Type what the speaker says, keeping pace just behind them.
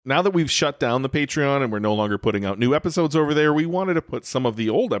now that we've shut down the Patreon and we're no longer putting out new episodes over there, we wanted to put some of the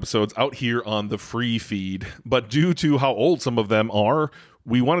old episodes out here on the free feed. But due to how old some of them are,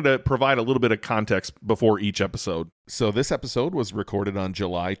 we wanted to provide a little bit of context before each episode. So this episode was recorded on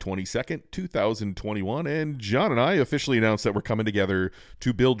July 22nd, 2021, and John and I officially announced that we're coming together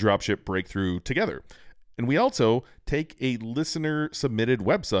to build Dropship Breakthrough together. And we also take a listener-submitted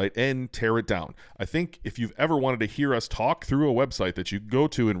website and tear it down. I think if you've ever wanted to hear us talk through a website that you go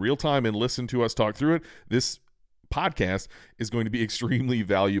to in real time and listen to us talk through it, this podcast is going to be extremely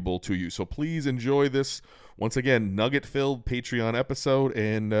valuable to you. So please enjoy this, once again, nugget-filled Patreon episode.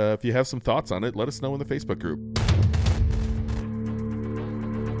 And if you have some thoughts on it, let us know in the Facebook group.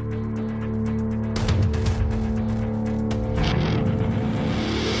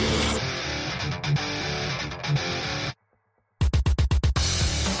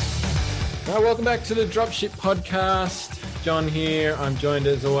 Welcome back to the Dropship Podcast. John here. I'm joined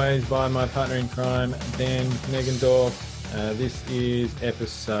as always by my partner in crime, Ben Negendorf. This is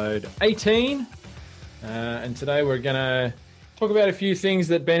episode 18. And today we're going to talk about a few things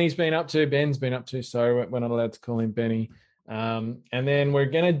that Benny's been up to. Ben's been up to, sorry, we're not allowed to call him Benny. And then we're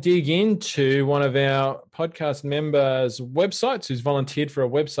going to dig into one of our podcast members' websites who's volunteered for a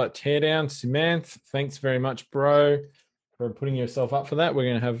website teardown. Simanth, thanks very much, bro, for putting yourself up for that.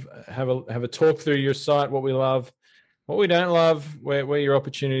 We're going to have a talk through your site, what we love, what we don't love, where your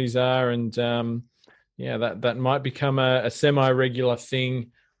opportunities are, and that might become a semi-regular thing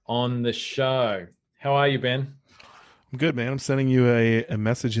on the show. How are you, Ben? I'm good, man. I'm sending you a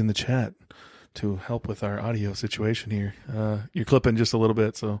message in the chat to help with our audio situation here. You're clipping just a little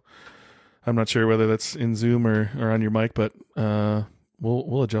bit, so I'm not sure whether that's in Zoom or on your mic, but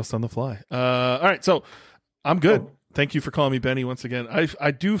we'll adjust on the fly. All right, so I'm good. Oh. Thank you for calling me Benny once again.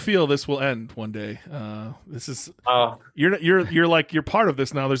 I do feel this will end one day. This is you're part of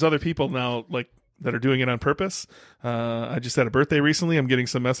this now. There's other people now like that are doing it on purpose. I just had a birthday recently. I'm getting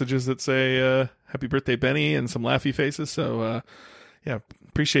some messages that say "Happy Birthday, Benny" and some laughy faces. So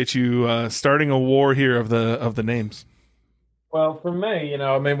appreciate you starting a war here of the names. Well, for me,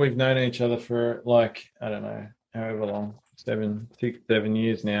 we've known each other for I don't know however long, 6, 7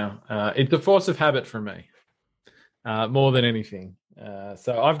 years now. It's a force of habit for me. More than anything.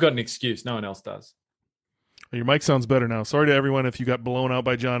 So I've got an excuse. No one else does. Your mic sounds better now. Sorry to everyone if you got blown out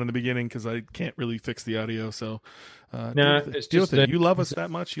by John in the beginning because I can't really fix the audio. So deal with it. You love us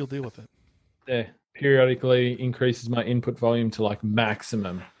that much, you'll deal with it. Yeah, periodically increases my input volume to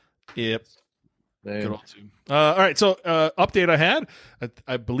maximum. Yep. Good old too. All right, so update I had.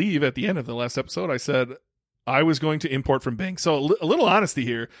 I believe at the end of the last episode I said I was going to import from Bing. So a little honesty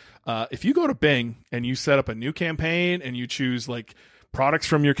here. If you go to Bing and you set up a new campaign and you choose products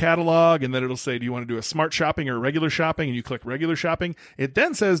from your catalog, and then it'll say, do you want to do a smart shopping or regular shopping? And you click regular shopping. It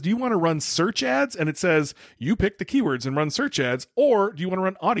then says, do you want to run search ads? And it says, you pick the keywords and run search ads, or do you want to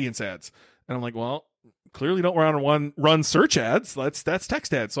run audience ads? And I'm like, well, clearly don't run search ads. That's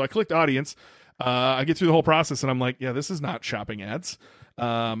text ads. So I clicked audience. I get through the whole process and I'm like, yeah, this is not shopping ads.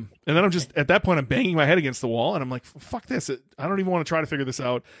 And then I'm just at that point I'm banging my head against the wall and I'm like, fuck this, I don't even want to try to figure this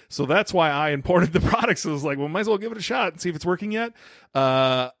out. So that's why I imported the products. So I was like, well, might as well give it a shot and see if it's working yet.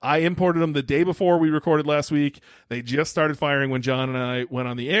 I imported them the day before we recorded last week. They just started firing when John and I went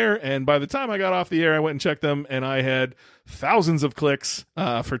on the air, and by the time I got off the air I went and checked them and I had thousands of clicks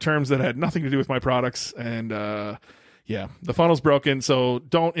for terms that had nothing to do with my products. And yeah, the funnel's broken, so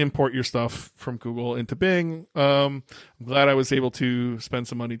don't import your stuff from Google into Bing. I'm glad I was able to spend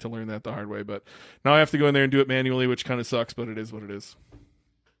some money to learn that the hard way, but now I have to go in there and do it manually, which kind of sucks, but it is what it is.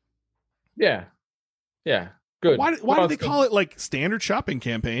 Yeah, good. Why do they call it standard shopping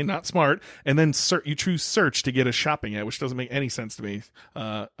campaign, not smart, and then you choose search to get a shopping ad, which doesn't make any sense to me.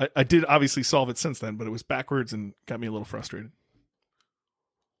 I did obviously solve it since then, but it was backwards and got me a little frustrated.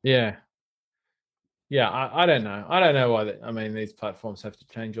 Yeah, I don't know. I don't know why these platforms have to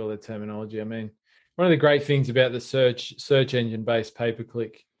change all their terminology. One of the great things about the search engine-based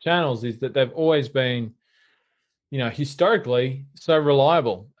pay-per-click channels is that they've always been, historically so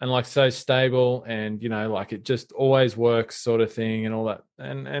reliable and so stable and, it just always works sort of thing and all that.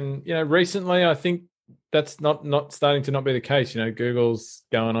 And recently I think that's not starting to not be the case. Google's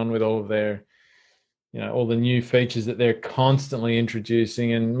going on with all of their, all the new features that they're constantly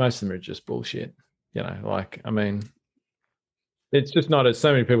introducing, and most of them are just bullshit. It's just not as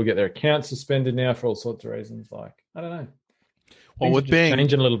so many people get their accounts suspended now for all sorts of reasons. I don't know. Well, with Bing,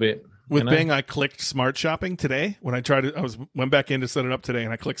 changing a little bit. With Bing, I clicked Smart Shopping today. When I tried it, went back in to set it up today,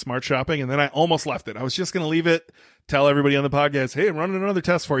 and I clicked Smart Shopping, and then I almost left it. I was just going to leave it, tell everybody on the podcast, hey, I'm running another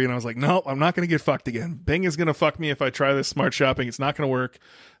test for you. And I was like, no, I'm not going to get fucked again. Bing is going to fuck me if I try this Smart Shopping. It's not going to work.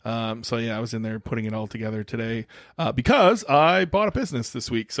 So yeah, I was in there putting it all together today because I bought a business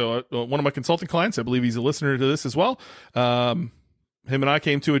this week. So one of my consulting clients, I believe he's a listener to this as well. Him and I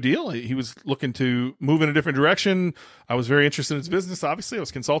came to a deal. He was looking to move in a different direction. I was very interested in his business. Obviously, I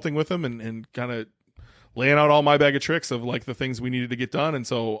was consulting with him and kind of laying out all my bag of tricks of like the things we needed to get done. And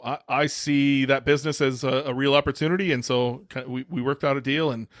so I see that business as a real opportunity. And so we worked out a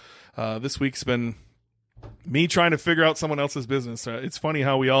deal. And this week's been me trying to figure out someone else's business. It's funny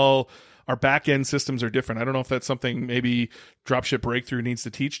how our back end systems are different. I don't know if that's something maybe Dropship Breakthrough needs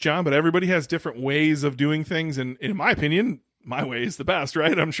to teach, John, but everybody has different ways of doing things. And in my opinion, my way is the best,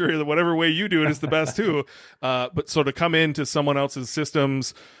 right? I'm sure that whatever way you do it is the best too. But so to come into someone else's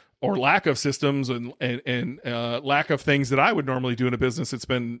systems or lack of systems and lack of things that I would normally do in a business, it's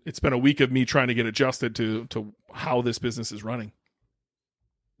been a week of me trying to get adjusted to how this business is running.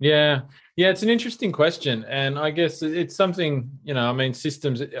 Yeah, it's an interesting question, and I guess it's something,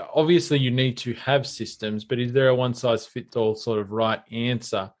 systems. Obviously, you need to have systems, but is there a one size fits all sort of right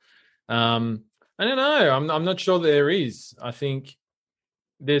answer? I don't know. I'm not sure there is. I think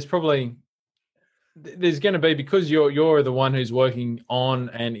there's going to be, because you're the one who's working on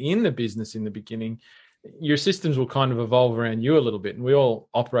and in the business in the beginning, your systems will kind of evolve around you a little bit, and we all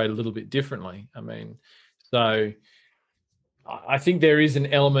operate a little bit differently. So I think there is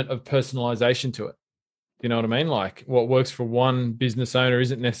an element of personalization to it. You know what I mean? Like what works for one business owner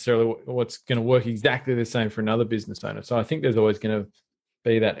isn't necessarily what's going to work exactly the same for another business owner. So I think there's always going to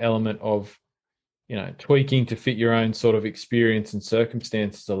be that element of, tweaking to fit your own sort of experience and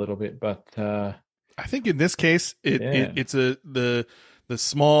circumstances a little bit. But I think in this case, it's the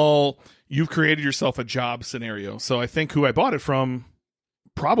small, you've created yourself a job scenario. So I think who I bought it from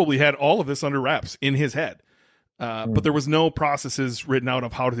probably had all of this under wraps in his head. But there was no processes written out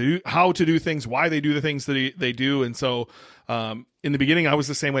of how to do things, why they do the things that they do. And so in the beginning, I was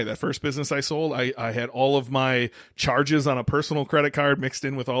the same way. That first business I sold, I had all of my charges on a personal credit card mixed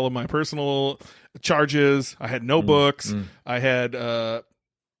in with all of my personal charges. I had no books. I had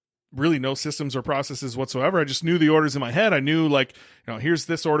really no systems or processes whatsoever. I just knew the orders in my head. I knew, like, here's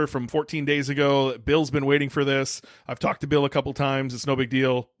this order from 14 days ago. Bill's been waiting for this. I've talked to Bill a couple times. It's no big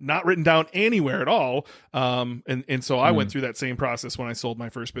deal. Not written down anywhere at all. And so I went through that same process when I sold my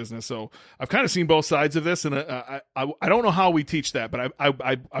first business. So I've kind of seen both sides of this, and I don't know how we teach that, but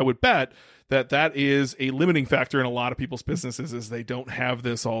I would bet that is a limiting factor in a lot of people's businesses, is they don't have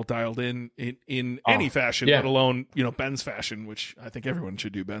this all dialed in any fashion, let alone, Ben's fashion, which I think everyone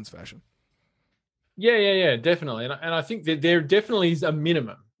should do Ben's fashion. Yeah, definitely. And I think that there definitely is a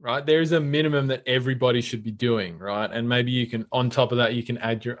minimum, right? There is a minimum that everybody should be doing, right? And maybe you can, on top of that, you can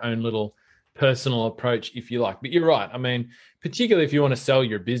add your own little personal approach if you like. But you're right. Particularly if you want to sell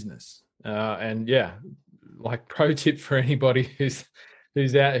your business. Like pro tip for anybody who's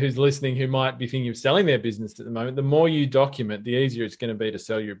listening, who might be thinking of selling their business at the moment, the more you document, the easier it's going to be to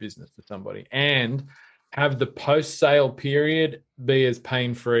sell your business to somebody, and have the post-sale period be as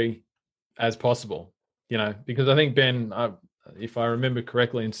pain-free as possible, because I think, Ben, if I remember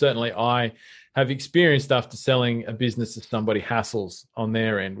correctly, and certainly I have experienced after selling a business to somebody, hassles on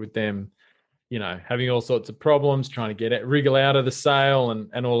their end with them, having all sorts of problems, trying to wriggle out of the sale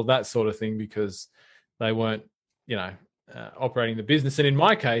and all of that sort of thing, because they weren't, operating the business. And in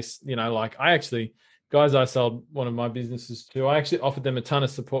my case, guys I sold one of my businesses to, I actually offered them a ton of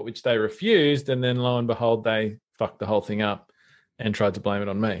support, which they refused. And then lo and behold, they fucked the whole thing up and tried to blame it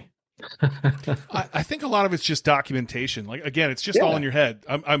on me. I think a lot of it's just documentation. Like, again, it's just all in your head.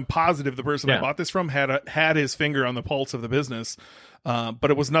 I'm positive the person I bought this from had his finger on the pulse of the business, but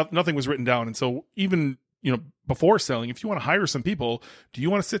it was nothing was written down. And so even, before selling, if you want to hire some people, do you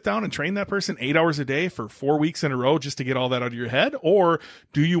want to sit down and train that person 8 hours a day for 4 weeks in a row just to get all that out of your head? Or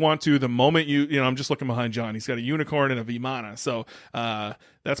do you want to, the moment I'm just looking behind John, he's got a unicorn and a Vimana. So,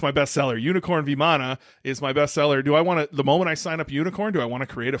 that's my best seller. Unicorn Vimana is my best seller. Do I want to, the moment I sign up Unicorn, do I want to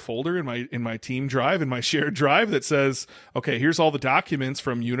create a folder in my team drive, in my shared drive, that says, okay, here's all the documents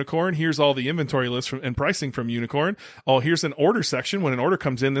from Unicorn. Here's all the inventory lists and pricing from Unicorn. Oh, here's an order section. When an order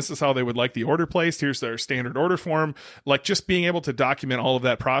comes in, this is how they would like the order placed. Here's their standard order form. Like, just being able to document all of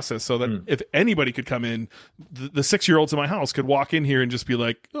that process, so that if anybody could come in, the 6-year-olds in my house could walk in here and just be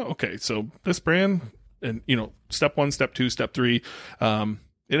like, oh, okay, so this brand, and step 1, step 2, step 3.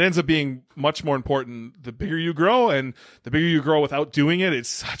 it ends up being much more important the bigger you grow, and the bigger you grow without doing it, it's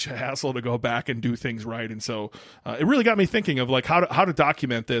such a hassle to go back and do things right. And so it really got me thinking of like how to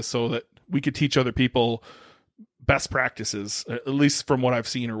document this so that we could teach other people best practices, at least from what I've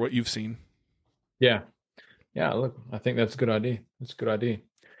seen or what you've seen. Yeah. Look, I think that's a good idea.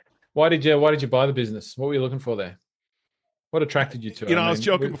 Why did you buy the business? What were you looking for there? What attracted you to it? I was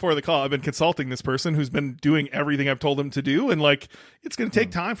joking before the call. I've been consulting this person who's been doing everything I've told him to do. And like, it's going to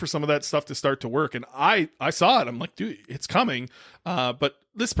take time for some of that stuff to start to work. And I saw it. I'm like, dude, it's coming. But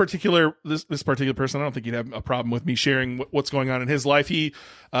this particular person, I don't think he'd have a problem with me sharing what's going on in his life. He's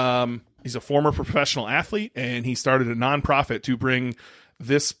a former professional athlete, and he started a nonprofit to bring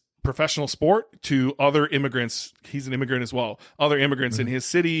this professional sport to other immigrants. He's an immigrant as well. Other immigrants in his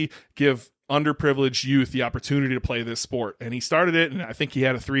city, give underprivileged youth the opportunity to play this sport. And he started it, and I think he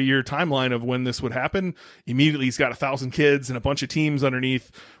had a 3-year timeline of when this would happen. Immediately, he's got 1,000 kids and a bunch of teams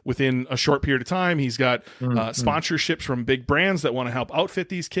underneath within a short period of time. He's got sponsorships from big brands that want to help outfit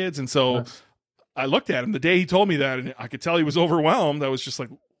these kids. And so I looked at him the day he told me that, and I could tell he was overwhelmed. I was just like,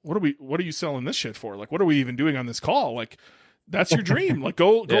 what are you selling this shit for? Like, what are we even doing on this call? Like, that's your dream. Like,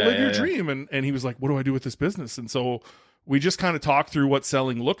 go live your dream. And he was like, what do I do with this business? And so we just kind of talked through what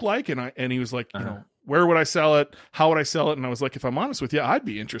selling looked like. And he was like, where would I sell it? How would I sell it? And I was like, if I'm honest with you, I'd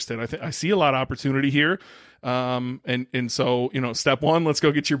be interested. I see a lot of opportunity here. And so, step one, let's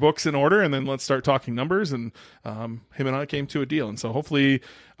go get your books in order, and then let's start talking numbers. And him and I came to a deal. And so hopefully,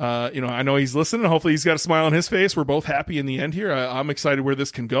 I know he's listening. Hopefully he's got a smile on his face. We're both happy in the end here. I'm excited where this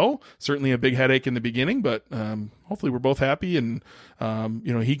can go. Certainly a big headache in the beginning, but hopefully we're both happy, and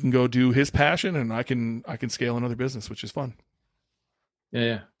he can go do his passion, and I can scale another business, which is fun.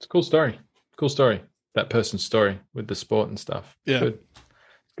 Yeah. It's a cool story. That person's story with the sport and stuff. Yeah.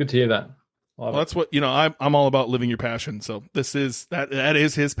 Good to hear that. Well, that's what, I'm all about living your passion. So that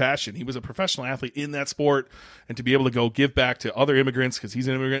is his passion. He was a professional athlete in that sport, and to be able to go give back to other immigrants, because he's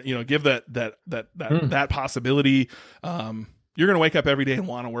an immigrant, give that possibility. You're going to wake up every day and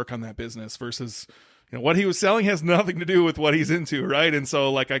want to work on that business versus, what he was selling has nothing to do with what he's into. Right. And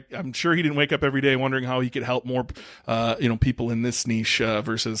so like, I'm sure he didn't wake up every day wondering how he could help more, people in this niche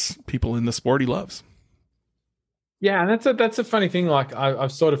versus people in the sport he loves. Yeah, and that's a funny thing. Like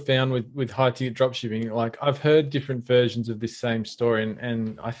I've sort of found with high ticket dropshipping, like I've heard different versions of this same story,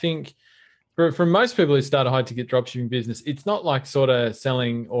 and I think for most people who start a high ticket dropshipping business, it's not like sort of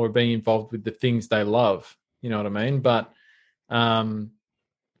selling or being involved with the things they love. You know what I mean? But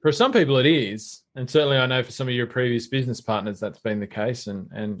for some people, it is, and certainly I know for some of your previous business partners, that's been the case,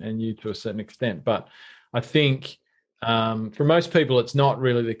 and you to a certain extent. But I think. For most people, it's not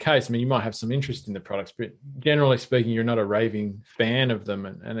really the case. I mean, you might have some interest in the products, but generally speaking, you're not a raving fan of them,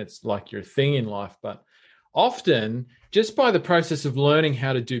 and it's like your thing in life. But often, just by the process of learning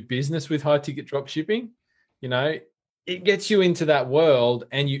how to do business with high-ticket dropshipping, it gets you into that world,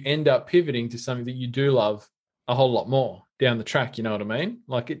 and you end up pivoting to something that you do love a whole lot more down the track. You know what I mean?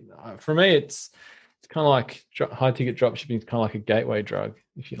 Like for me, it's kind of like high-ticket dropshipping is kind of like a gateway drug,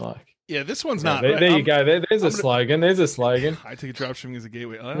 if you like. Yeah, this one's not. There you go. There's a slogan. There's a slogan. I take a dropshipping as a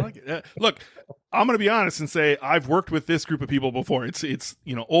gateway. I like it. Look, I'm going to be honest and say I've worked with this group of people before. It's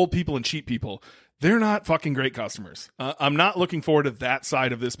old people and cheap people. They're not fucking great customers. I'm not looking forward to that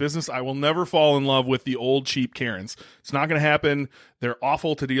side of this business. I will never fall in love with the old cheap Karens. It's not going to happen. They're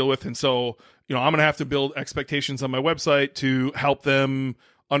awful to deal with, and so I'm going to have to build expectations on my website to help them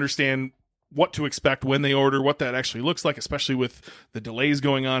understand what to expect when they order, what that actually looks like, especially with the delays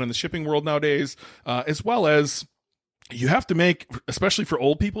going on in the shipping world nowadays, as well as you have to make, especially for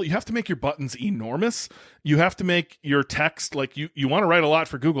old people, you have to make your buttons enormous. You have to make your text, like you want to write a lot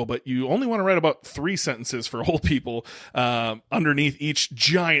for Google, but you only want to write about 3 sentences for old people underneath each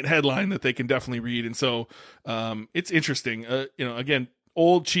giant headline that they can definitely read. And so it's interesting. Again,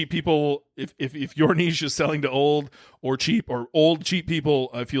 old cheap people, if your niche is selling to old or cheap or old cheap people,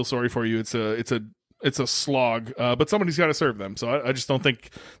 I feel sorry for you. It's a slog, but somebody's got to serve them. So I just don't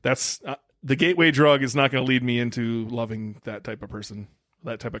think that's the gateway drug is not going to lead me into loving that type of person,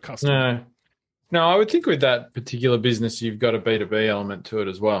 that type of customer. No, I would think with that particular business, you've got a B2B element to it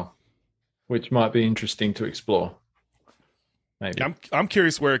as well, which might be interesting to explore. Maybe. Yeah, I'm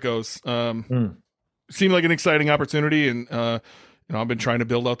curious where it goes. Seemed like an exciting opportunity, and I've been trying to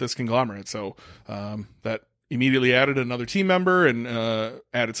build out this conglomerate. So that immediately added another team member and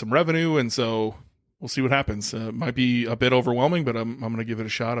added some revenue. And so we'll see what happens. Might be a bit overwhelming, but I'm going to give it a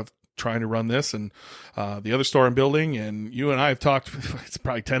shot of trying to run this and the other store I'm building. And you and I have talked, it's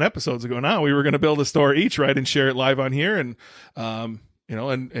probably 10 episodes ago now, we were going to build a store each, right, and share it live on here. And,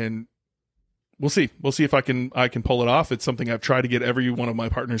 and we'll see. We'll see if I can pull it off. It's something I've tried to get every one of my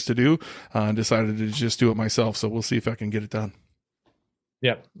partners to do, and decided to just do it myself. So we'll see if I can get it done.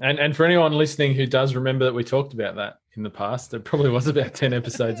 Yeah. And for anyone listening who does remember that we talked about that in the past, it probably was about 10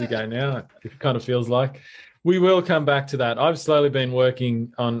 episodes ago now. It kind of feels like. We will come back to that. I've slowly been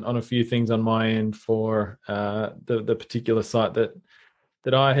working on a few things on my end for the particular site that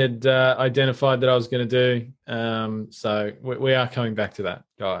I had identified that I was going to do. So we are coming back to that,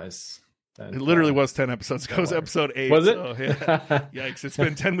 guys. And, it literally was 10 episodes ago. It was episode 8. Was it? So, yeah. Yikes. It's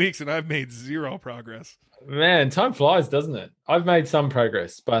been 10 weeks and I've made zero progress. Man, time flies, doesn't it? I've made some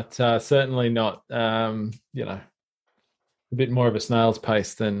progress, but certainly not, a bit more of a snail's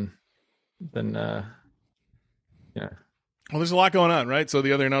pace than. Well, there's a lot going on, right? So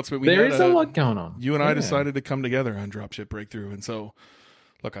the other announcement there is a lot going on. You and I decided to come together on Dropship Breakthrough, and so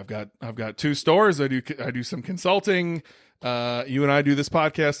look, I've got 2 stores. I do some consulting. You and I do this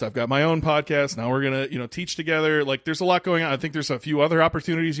podcast. I've got my own podcast. Now we're gonna teach together. Like there's a lot going on. I think there's a few other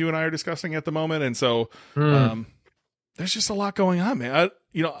opportunities you and I are discussing at the moment, and so there's just a lot going on, man.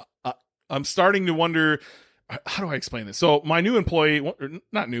 I'm starting to wonder. How do I explain this? So my new employee,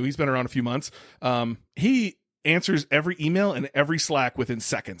 not new, he's been around a few months. He answers every email and every Slack within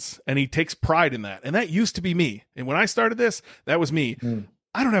seconds, and he takes pride in that. And that used to be me. And when I started this, that was me.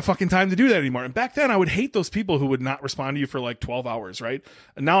 I don't have fucking time to do that anymore. And back then I would hate those people who would not respond to you for like 12 hours, right?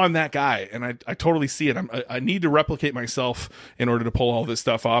 And now I'm that guy, and I totally see it. I need to replicate myself in order to pull all this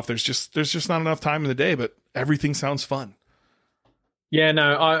stuff off. There's just not enough time in the day, but everything sounds fun. Yeah,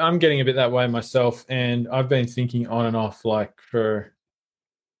 no, I'm getting a bit that way myself, and I've been thinking on and off like for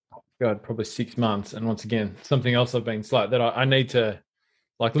probably 6 months. And once again, something else I've been slack that I need to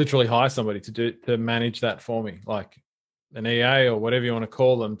like literally hire somebody to manage that for me, like an EA or whatever you want to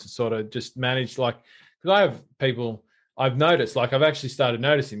call them, to sort of just manage, like, because I have people I've noticed, like I've actually started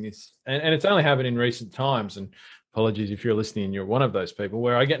noticing this, and it's only happened in recent times, and apologies if you're listening and you're one of those people,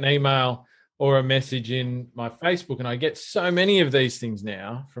 where I get an email or a message in my Facebook, and I get so many of these things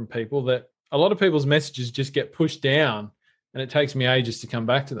now from people that a lot of people's messages just get pushed down, and it takes me ages to come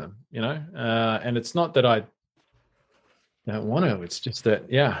back to them, and it's not that I don't want to, it's just that,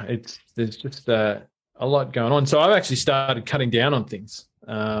 there's just a lot going on. So I've actually started cutting down on things.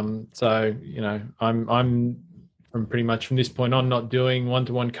 I'm from pretty much from this point on not doing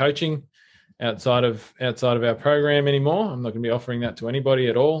one-to-one coaching outside of our program anymore. I'm not going to be offering that to anybody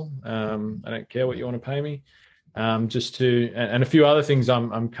at all. I don't care what you want to pay me. And a few other things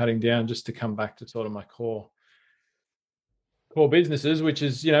I'm cutting down just to come back to sort of my core businesses, which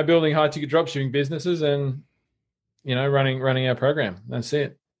is, building high ticket dropshipping businesses and, running our program. That's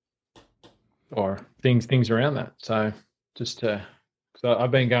it. Or things around that. So so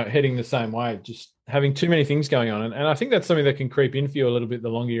I've been heading the same way, just having too many things going on. And I think that's something that can creep in for you a little bit the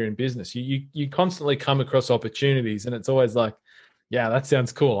longer you're in business. You constantly come across opportunities, and it's always like, yeah, that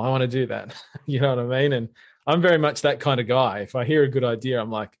sounds cool. I want to do that. You know what I mean? And I'm very much that kind of guy. If I hear a good idea, I'm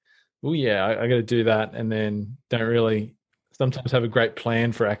like, oh yeah, I got to do that. And then don't really sometimes have a great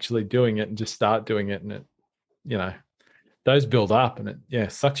plan for actually doing it and just start doing it. And it, those build up, and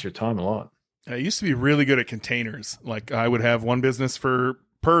it, sucks your time a lot. I used to be really good at containers. Like I would have one business per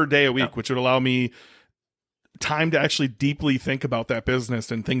day a week, which would allow me time to actually deeply think about that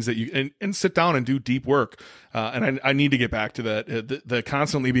business and things that and sit down and do deep work. And I need to get back to that. The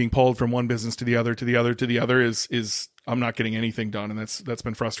constantly being pulled from one business to the other, to the other, to the other is I'm not getting anything done. And that's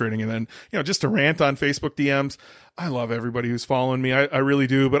been frustrating. And then, just to rant on Facebook DMs. I love everybody who's following me. I really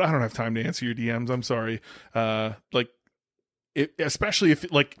do, but I don't have time to answer your DMs. I'm sorry. Especially if,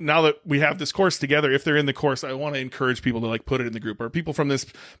 like, now that we have this course together, if they're in the course, I want to encourage people to like put it in the group, or people from this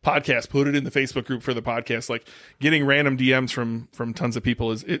podcast put it in the Facebook group for the podcast. Like getting random DMs from tons of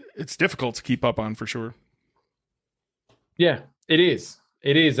people it's difficult to keep up on, for sure. Yeah, it is.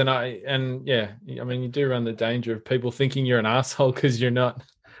 It is. I mean, you do run the danger of people thinking you're an asshole because you're not.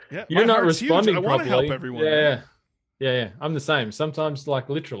 Yeah, you're not responding properly. I want to help everyone. Yeah. Right? Yeah. I'm the same. Sometimes, like,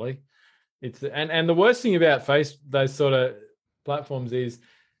 literally, it's and the worst thing about those sort of platforms is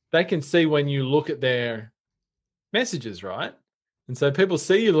they can see when you look at their messages, right? And so people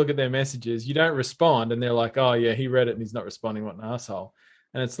see you look at their messages, you don't respond, and they're like, oh yeah, he read it and he's not responding, what an asshole.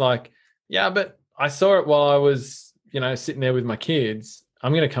 And it's like, yeah, but I saw it while I was sitting there with my kids.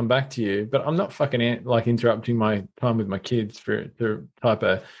 I'm going to come back to you, but I'm not fucking interrupting my time with my kids to type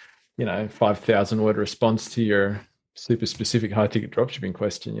a 5,000 word response to your super specific high ticket dropshipping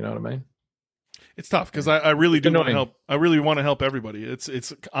question. You know what I mean? It's tough because I really do want to annoying. help. I really want to help everybody.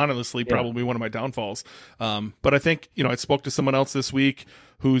 It's honestly probably one of my downfalls. But I think, I spoke to someone else this week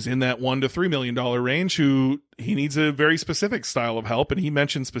who's in that $1 to $3 million range, who he needs a very specific style of help. And he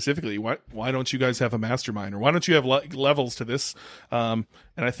mentioned specifically, why don't you guys have a mastermind, or why don't you have levels to this? And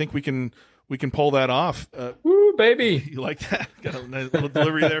I think we can pull that off. Woo, baby. You like that? Got a nice little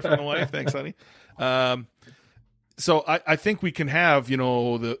delivery there from the wife. Thanks, honey. So I think we can have,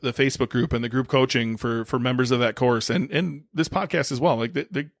 the Facebook group and the group coaching for members of that course, and this podcast as well. Like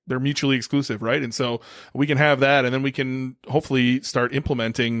they're mutually exclusive, right? And so we can have that, and then we can hopefully start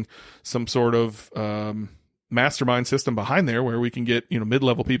implementing some sort of mastermind system behind there where we can get,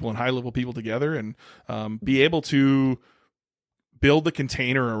 mid-level people and high-level people together and be able to build the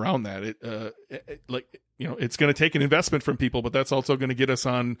container around that. It's going to take an investment from people, but that's also going to get us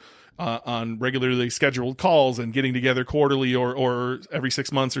on regularly scheduled calls and getting together quarterly or every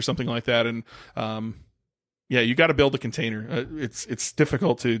 6 months or something like that. And you got to build a container. It's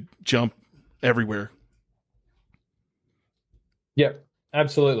difficult to jump everywhere. Yep,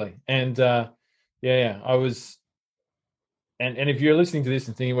 absolutely. And I was, and if you're listening to this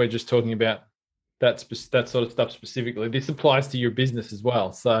and thinking we're just talking about that sort of stuff specifically, this applies to your business as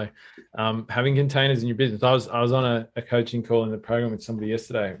well. So having containers in your business, I was on a coaching call in the program with somebody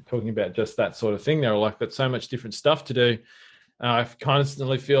yesterday talking about just that sort of thing. They were like, got so much different stuff to do. I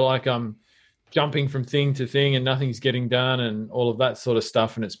constantly feel like I'm jumping from thing to thing and nothing's getting done and all of that sort of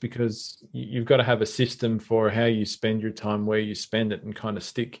stuff. And it's because you've got to have a system for how you spend your time, where you spend it, and kind of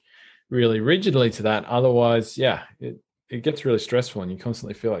stick really rigidly to that. Otherwise, it gets really stressful and you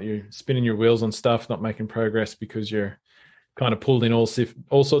constantly feel like you're spinning your wheels on stuff, not making progress because you're kind of pulled in all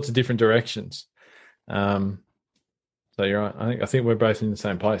sorts of different directions. So you're right. I think we're both in the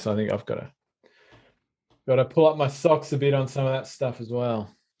same place. I think I've got to pull up my socks a bit on some of that stuff as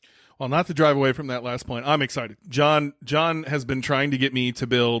well. Well, not to drive away from that last point, I'm excited. John has been trying to get me to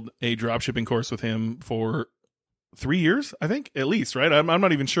build a dropshipping course with him for 3 years, I think, at least, right? I'm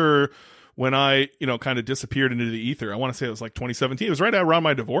not even sure when I, kind of disappeared into the ether. I want to say it was like 2017. It was right around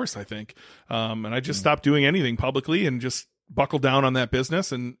my divorce, I think. And I just stopped doing anything publicly and just buckled down on that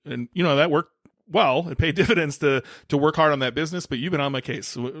business. And that worked well. It paid dividends to work hard on that business, but you've been on my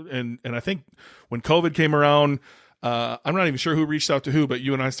case. And I think when COVID came around, I'm not even sure who reached out to who, but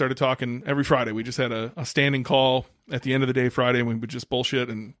you and I started talking every Friday. We just had a standing call at the end of the day Friday, and we would just bullshit.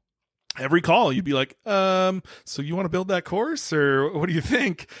 And every call you'd be like, so you want to build that course, or what do you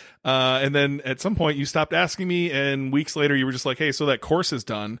think? And then at some point you stopped asking me, and weeks later you were just like, hey, so that course is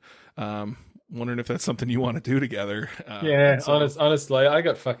done. Wondering if that's something you want to do together. Honestly, I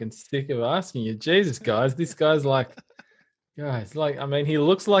got fucking sick of asking you. Jesus, guys, this guy's like, he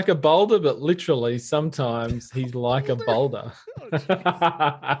looks like a boulder, but literally sometimes he's like a boulder.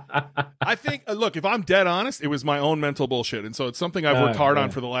 I think, look, if I'm dead honest, it was my own mental bullshit. And so it's something I've worked hard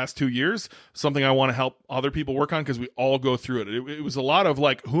on for the last 2 years, something I want to help other people work on because we all go through it. It was a lot of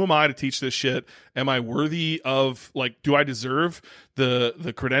like, who am I to teach this shit? Am I worthy of, like, do I deserve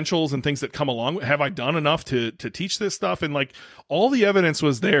the credentials and things that come along? Have I done enough to teach this stuff? And like, all the evidence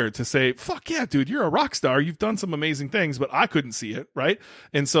was there to say, fuck yeah, dude, you're a rock star. You've done some amazing things, but I couldn't see it. Right.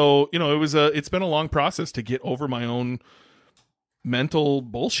 And so, it's been a long process to get over my own mental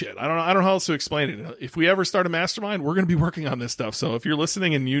bullshit. I don't know how else to explain it. If we ever start a mastermind, we're going to be working on this stuff. So if you're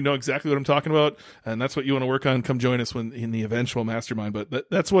listening and you know exactly what I'm talking about, and that's what you want to work on, come join us in the eventual mastermind. But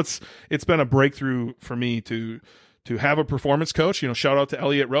it's been a breakthrough for me to have a performance coach. Shout out to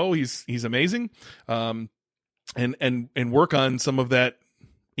Elliot Rowe. He's amazing. And work on some of that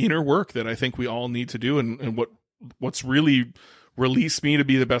inner work that I think we all need to do, and what's really released me to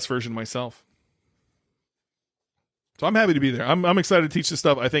be the best version of myself. So I'm happy to be there. I'm excited to teach this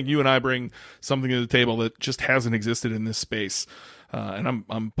stuff. I think you and I bring something to the table that just hasn't existed in this space, and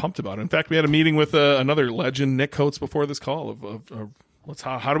I'm pumped about it. In fact, we had a meeting with another legend, Nick Coates, before this call of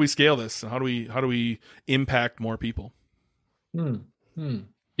how do we scale this? How do we impact more people?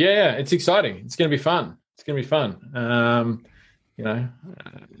 Yeah, it's exciting. It's going to be fun.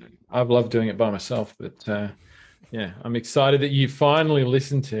 I've loved doing it by myself, but I'm excited that you finally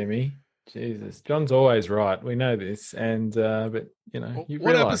listened to me. Jesus, John's always right. We know this, and but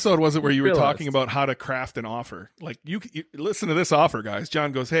what episode was it where you were talking about how to craft an offer? Like, you listen to this offer, guys.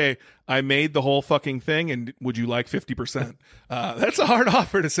 John goes, "Hey, I made the whole fucking thing, and would you like 50%?" That's a hard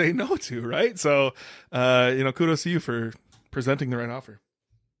offer to say no to, right? So, kudos to you for presenting the right offer.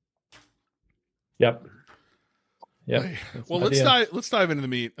 Yep. Well, let's dive into the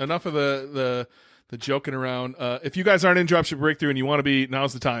meat. Enough of the joking around. If you guys aren't in Dropship Breakthrough and you want to be,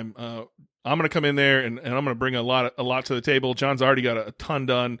 now's the time. I'm going to come in there and I'm going to bring a lot to the table. John's already got a ton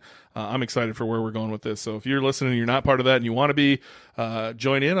done. I'm excited for where we're going with this. So if you're listening and you're not part of that and you want to be,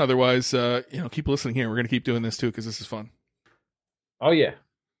 join in. Otherwise, keep listening here. We're going to keep doing this too because this is fun. Oh, yeah.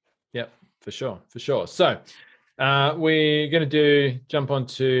 Yep, for sure. So we're going to jump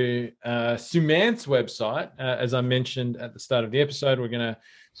onto Sumant's website. As I mentioned at the start of the episode, we're going to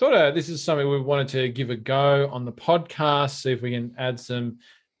this is something we wanted to give a go on the podcast, see if we can add some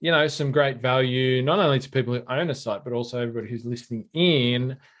great value, not only to people who own a site, but also everybody who's listening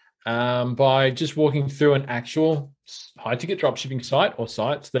in, by just walking through an actual high-ticket dropshipping site or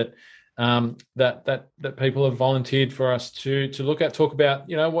sites that people have volunteered for us to look at, talk about,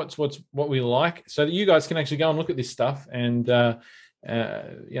 what we like, so that you guys can actually go and look at this stuff and from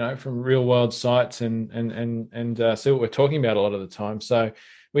real-world sites and see what we're talking about a lot of the time. So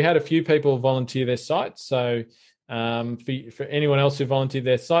we had a few people volunteer their sites. So for anyone else who volunteered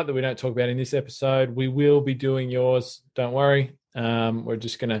their site that we don't talk about in this episode, we will be doing yours. Don't worry. We're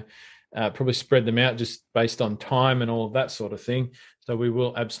just going to probably spread them out just based on time and all of that sort of thing. So we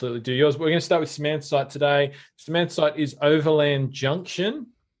will absolutely do yours. We're going to start with Samantha's site today. Samantha's site is Overland Junction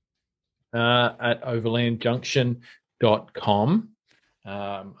at overlandjunction.com.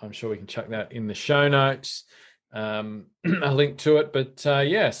 I'm sure we can chuck that in the show notes, a link to it. But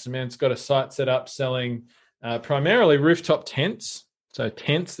Samantha's got a site set up selling primarily rooftop tents, so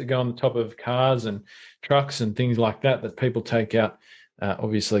tents that go on the top of cars and trucks and things like that people take out,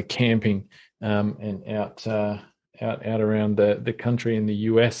 obviously camping and out around the country in the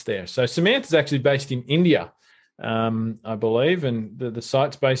US there. So Samantha's actually based in India, I believe, and the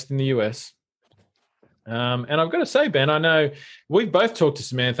site's based in the US. And I've got to say, Ben, I know we've both talked to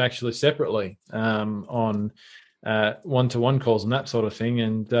Samantha actually separately on one-to-one calls and that sort of thing,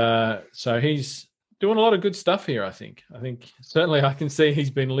 and so he's doing a lot of good stuff here, I think. Certainly I can see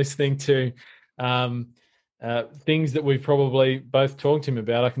he's been listening to things that we've probably both talked to him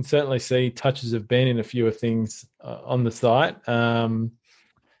about. I can certainly see touches of Ben in a few of things on the site.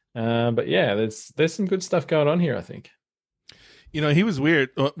 But yeah, there's some good stuff going on here, I think. He was weird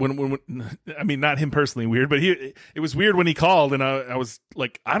when I mean, not him personally weird, but it was weird when he called and I was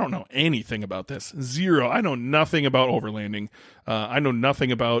like, I don't know anything about this. Zero. I know nothing about overlanding. I know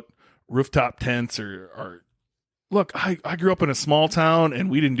nothing about rooftop tents or look, I grew up in a small town and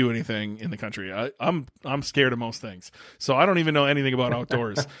we didn't do anything in the country. I'm scared of most things. So I don't even know anything about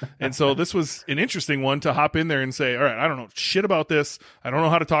outdoors. And so this was an interesting one to hop in there and say, all right, I don't know shit about this. I don't know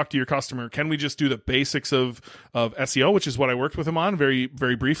how to talk to your customer. Can we just do the basics of SEO, which is what I worked with him on very,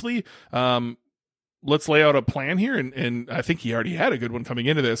 very briefly. Let's lay out a plan here. And I think he already had a good one coming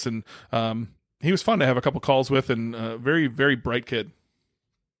into this. And he was fun to have a couple calls with, and very, very bright kid.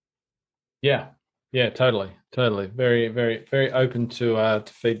 Yeah, totally. Very, very, very open to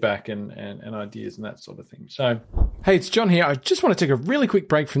feedback and ideas and that sort of thing. So, hey, it's John here. I just want to take a really quick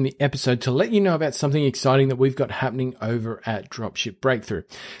break from the episode to let you know about something exciting that we've got happening over at Dropship Breakthrough.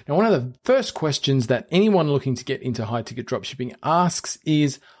 Now, one of the first questions that anyone looking to get into high-ticket dropshipping asks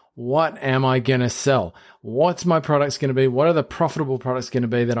is, what am I going to sell? What's my products going to be? What are the profitable products going to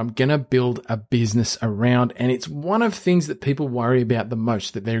be that I'm going to build a business around? And it's one of the things that people worry about the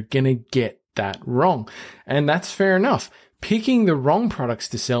most, that they're going to get that wrong. And that's fair enough. Picking the wrong products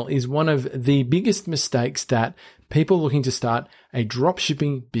to sell is one of the biggest mistakes that people looking to start a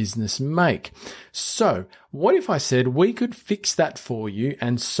dropshipping business make. So what if I said we could fix that for you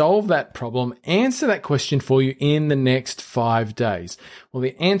and solve that problem, answer that question for you in the next 5 days? Well,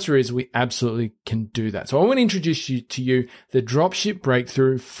 the answer is we absolutely can do that. So I want to introduce to you the Dropship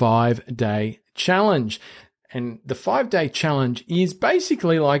Breakthrough 5-day challenge. And the 5-day challenge is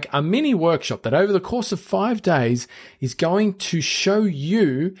basically like a mini workshop that over the course of 5 days is going to show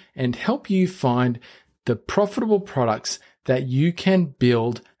you and help you find the profitable products that you can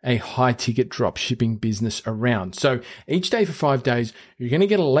build a high-ticket dropshipping business around. So each day for 5 days, you're going to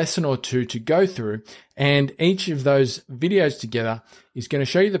get a lesson or two to go through, and each of those videos together is going to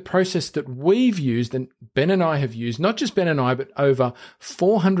show you the process that we've used and Ben and I have used, not just Ben and I, but over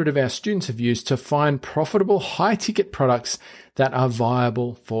 400 of our students have used to find profitable high-ticket products that are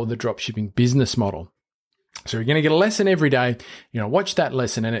viable for the dropshipping business model. So you're going to get a lesson every day. You're going to watch that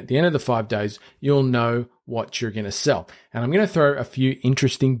lesson, and at the end of the 5 days, you'll know what you're going to sell. And I'm going to throw a few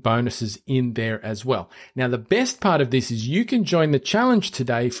interesting bonuses in there as well. Now, the best part of this is you can join the challenge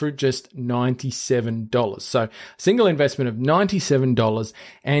today for just $97. So a single investment of $97,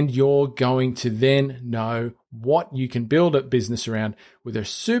 and you're going to then know what you can build a business around with a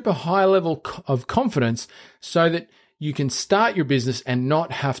super high level of confidence, so that you can start your business and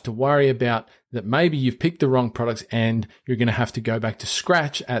not have to worry about that maybe you've picked the wrong products and you're going to have to go back to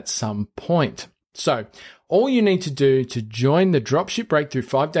scratch at some point. So all you need to do to join the Dropship Breakthrough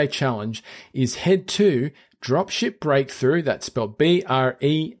 5-day challenge is head to Dropship Breakthrough, that's spelled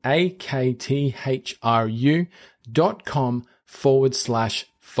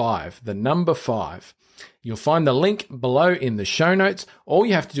breakthrough.com/5, the number 5. You'll find the link below in the show notes. All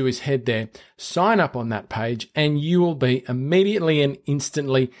you have to do is head there, sign up on that page, and you will be immediately and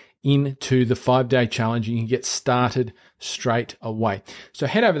instantly into the 5-day challenge. You can get started straight away. So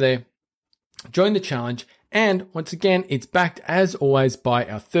head over there, join the challenge, and once again, it's backed as always by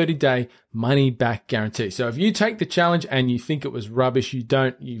our 30-day money-back guarantee. So if you take the challenge and you think it was rubbish, you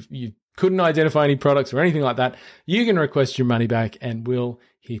couldn't identify any products or anything like that, you can request your money back and we'll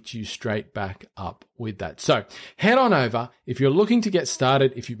hit you straight back up with that. So head on over. If you're looking to get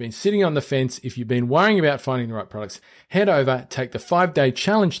started, if you've been sitting on the fence, if you've been worrying about finding the right products, head over, take the 5-day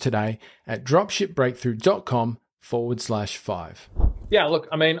challenge today at dropshipbreakthrough.com/5. Yeah, look,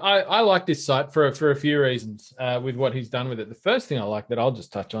 I mean, I like this site for a few reasons with what he's done with it. The first thing I like that I'll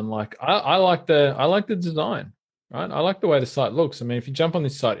just touch on, like I like the design, right? I like the way the site looks. I mean, if you jump on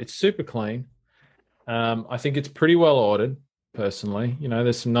this site, it's super clean. I think it's pretty well ordered, personally. You know,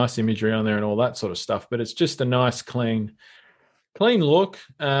 there's some nice imagery on there and all that sort of stuff, but it's just a nice, clean look.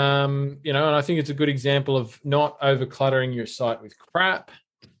 You know, and I think it's a good example of not over cluttering your site with crap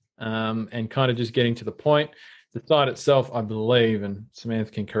and kind of just getting to the point. The site itself, I believe, and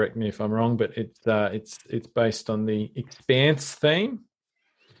Samantha can correct me if I'm wrong, but it's based on the Expanse theme,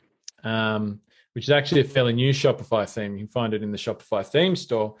 which is actually a fairly new Shopify theme. You can find it in the Shopify theme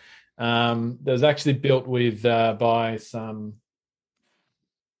store. There's actually built with by some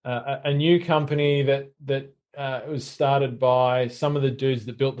a new company that was started by some of the dudes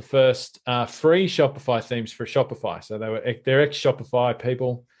that built the first free Shopify themes for Shopify. So they're ex-Shopify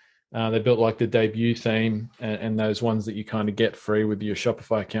people. They built like the debut theme and those ones that you kind of get free with your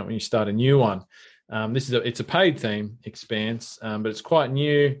Shopify account when you start a new one. It's a paid theme, Expanse, but it's quite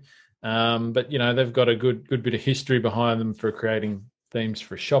new. But you know, they've got a good bit of history behind them for creating themes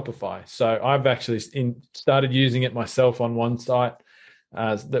for Shopify. So I've actually started using it myself on one site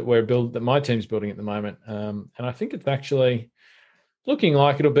that my team's building at the moment, and I think it's actually looking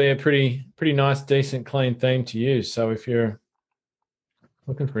like it'll be a pretty nice, decent, clean theme to use. So if you're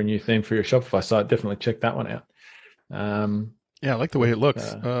looking for a new theme for your Shopify site, definitely check that one out. Yeah, I like the way it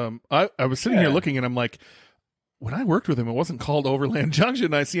looks. I was sitting here looking, and I'm like, when I worked with him, it wasn't called Overland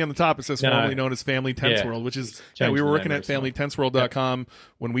Junction. I see on the top it says formerly known as Family Tents World, which is we were working at FamilyTentsWorld.com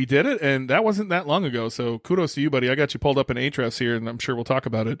when we did it, and that wasn't that long ago. So kudos to you, buddy. I got you pulled up in Ahrefs here, and I'm sure we'll talk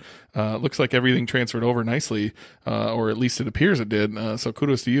about it. Looks like everything transferred over nicely, or at least it appears it did. So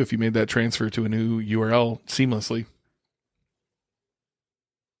kudos to you if you made that transfer to a new URL seamlessly.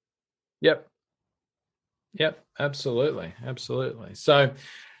 Yep, absolutely. So,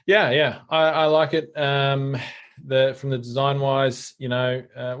 I like it. From the design wise, you know,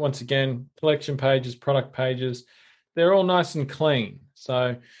 once again, collection pages, product pages, they're all nice and clean. So,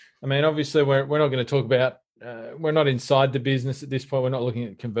 I mean, obviously, we're not going to talk about. We're not inside the business at this point. We're not looking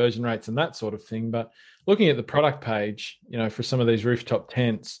at conversion rates and that sort of thing. But looking at the product page, you know, for some of these rooftop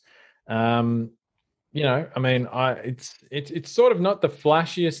tents, you know, I mean, it's sort of not the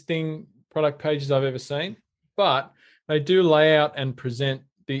flashiest product pages I've ever seen, but they do lay out and present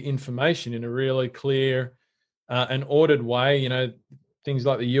the information in a really clear and ordered way. You know, things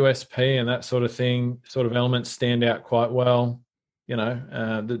like the USP and that sort of thing, sort of elements stand out quite well. You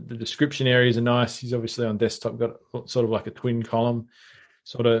know, the description areas are nice. He's obviously on desktop, got sort of like a twin column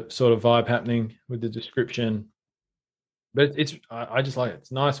sort of vibe happening with the description. But I just like it.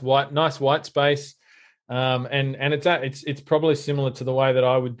 It's nice white space. And it's probably similar to the way that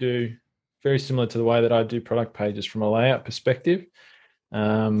I would do, very similar to the way that I do product pages from a layout perspective.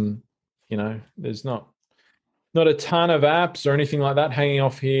 You know, there's not a ton of apps or anything like that hanging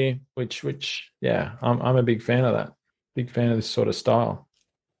off here, which I'm a big fan of that. Big fan of this sort of style.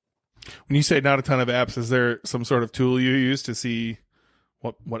 When you say not a ton of apps, is there some sort of tool you use to see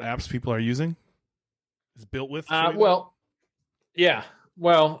what apps people are using? Is built with? Yeah.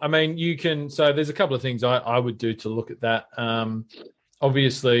 Well, I mean, you can. So there's a couple of things I would do to look at that.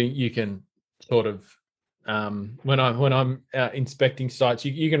 Obviously, you can sort of when I'm inspecting sites,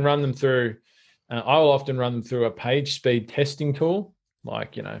 you can run them through. I will often run them through a page speed testing tool,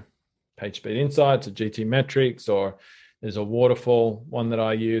 like, you know, Page Speed Insights or GT Metrics, or there's a waterfall one that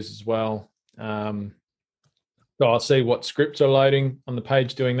I use as well. So I'll see what scripts are loading on the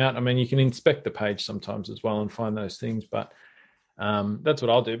page doing that. I mean, you can inspect the page sometimes as well and find those things, but That's what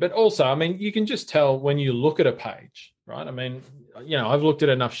I'll do. But also, I mean, you can just tell when you look at a page, right? I mean, I've looked at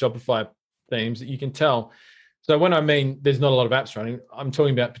enough Shopify themes that you can tell. So when I mean there's not a lot of apps running, I'm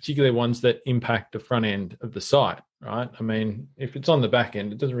talking about particularly ones that impact the front end of the site, right? I mean, if it's on the back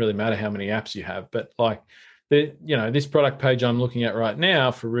end, it doesn't really matter how many apps you have, but like this product page I'm looking at right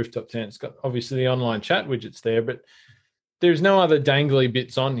now for rooftop tent, it's got obviously the online chat widgets there, but there's no other dangly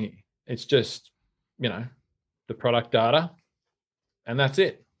bits on here. It's just, the product data, and that's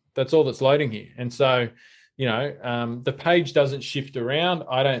it. That's all that's loading here. And so, the page doesn't shift around.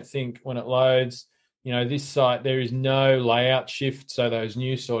 I don't think when it loads, this site, there is no layout shift. So those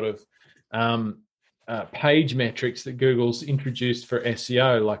new sort of page metrics that Google's introduced for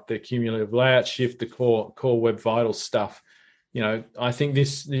SEO, like the cumulative layout shift, the core web vitals stuff, I think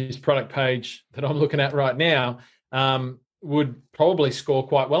this product page that I'm looking at right now would probably score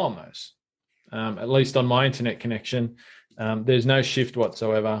quite well on those, at least on my internet connection. There's no shift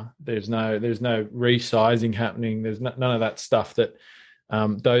whatsoever. There's no resizing happening. There's none of that stuff that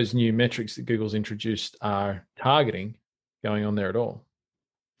those new metrics that Google's introduced are targeting going on there at all.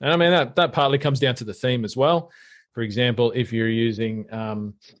 And I mean, that partly comes down to the theme as well. For example, if you're using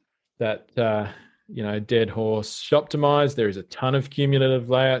that Dead Horse Shoptimize, there is a ton of cumulative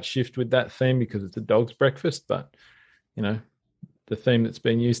layout shift with that theme because it's a dog's breakfast. But the theme that's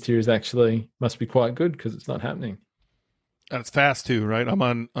being used here must be quite good because it's not happening. And it's fast too, right? I'm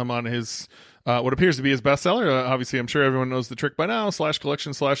on his what appears to be his bestseller. Obviously, I'm sure everyone knows the trick by now.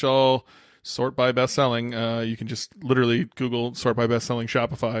 /collection/all sort by best-selling. You can just literally Google sort by best-selling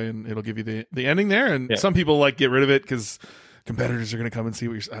Shopify, and it'll give you the ending there. And some people get rid of it because competitors are going to come and see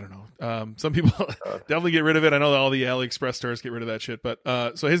what you're. I don't know. Some people definitely get rid of it. I know that all the AliExpress stores get rid of that shit. But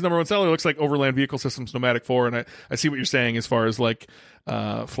so his number one seller looks like Overland Vehicle Systems Nomadic 4, and I see what you're saying as far as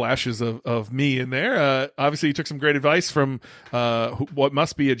flashes of me in there. Obviously, he took some great advice from what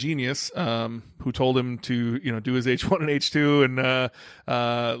must be a genius who told him to do his H1 and H2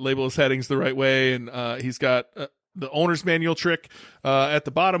 and label his headings the right way. And he's got the owner's manual trick at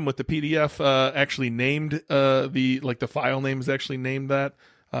the bottom with the PDF actually named the file name is actually named that.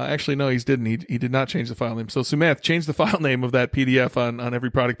 Actually, no, he didn't. He did not change the file name. So Sumanth, change the file name of that PDF on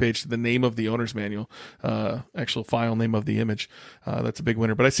every product page to the name of the owner's manual, actual file name of the image. That's a big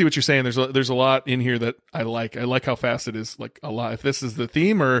winner. But I see what you're saying. There's a lot in here that I like. I like how fast it is. Like a lot. If this is the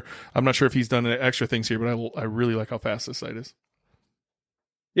theme, or I'm not sure if he's done extra things here, but I really like how fast this site is.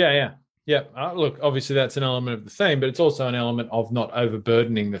 Yeah. Look, obviously that's an element of the theme, but it's also an element of not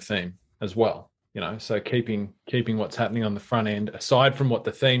overburdening the theme as well. So keeping what's happening on the front end, aside from what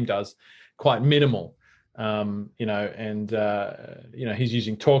the theme does, quite minimal. He's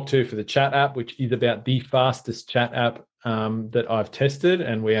using TalkTo for the chat app, which is about the fastest chat app that I've tested,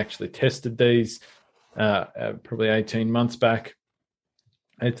 and we actually tested these probably 18 months back.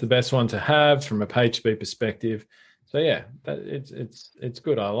 It's the best one to have from a page speed perspective. So yeah, it's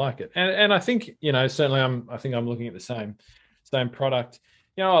good. I like it, and I think certainly I think I'm looking at the same product.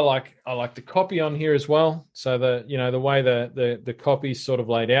 I like the copy on here as well. So the way the copy's sort of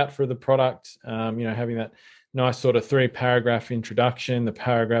laid out for the product, having that nice sort of 3-paragraph introduction. The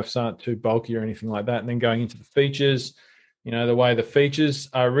paragraphs aren't too bulky or anything like that, and then going into the features. The way the features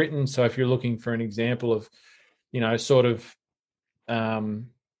are written. So if you're looking for an example of,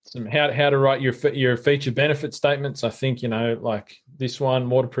 some how to write your feature benefit statements. I think, like this one,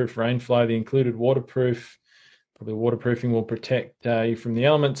 waterproof rainflow, the included waterproof, probably waterproofing will protect you from the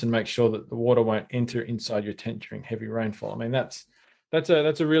elements and make sure that the water won't enter inside your tent during heavy rainfall. I mean, that's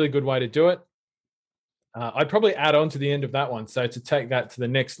a really good way to do it. I'd probably add on to the end of that one. So to take that to the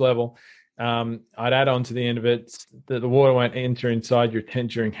next level, I'd add on to the end of it that the water won't enter inside your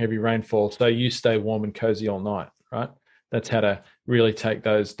tent during heavy rainfall, so you stay warm and cozy all night, right? That's how to really take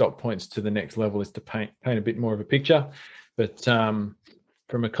those dot points to the next level, is to paint a bit more of a picture. But from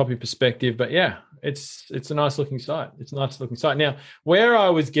a copy perspective, but yeah, it's a nice looking site. It's a nice looking site. Now, where I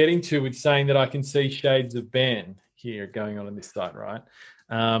was getting to with saying that I can see shades of Ben here going on in this site, right,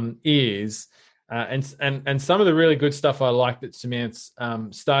 is and some of the really good stuff I like that Sumanth's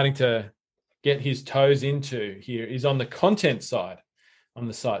starting to get his toes into here is on the content side on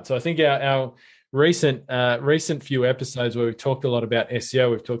the site. So I think our recent few episodes where we've talked a lot about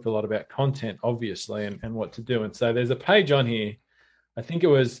SEO, we've talked a lot about content, obviously, and what to do. And so there's a page on here, I think it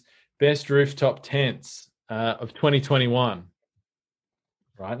was Best Rooftop Tents of 2021,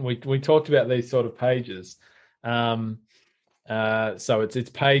 right? And we talked about these sort of pages. So it's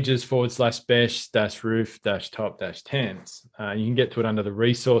pages /best-roof-top-tents. You can get to it under the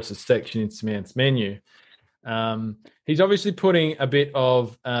resources section in Sumanth's menu. He's obviously putting a bit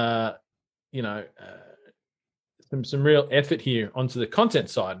of, some real effort here onto the content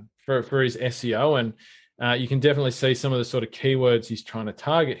side for his SEO, and you can definitely see some of the sort of keywords he's trying to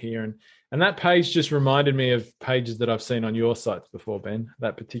target here. And that page just reminded me of pages that I've seen on your sites before, Ben.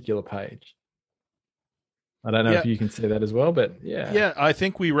 That particular page. I don't know if you can see that as well, but yeah. Yeah, I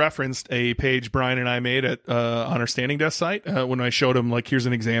think we referenced a page Brian and I made at on our Standing Desk site when I showed him, like, here's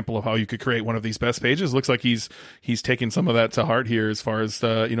an example of how you could create one of these best pages. Looks like he's taken some of that to heart here as far as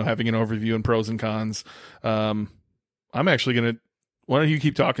having an overview and pros and cons. I'm actually gonna. Why don't you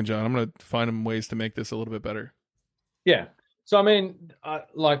keep talking, John? I'm gonna find him ways to make this a little bit better. Yeah. So I mean,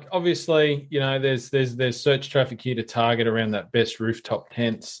 like, obviously, there's search traffic here to target around that best rooftop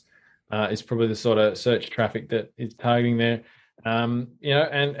tents. Is probably the sort of search traffic that is targeting there. And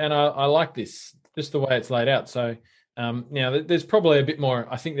I like this, just the way it's laid out. So there's probably a bit more.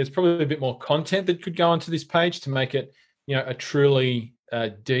 I think there's probably a bit more content that could go onto this page to make it, a truly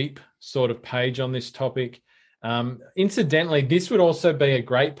deep sort of page on this topic. Incidentally, this would also be a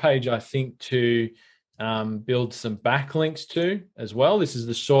great page, I think, to build some backlinks to as well. This is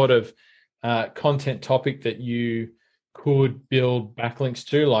the sort of content topic that you could build backlinks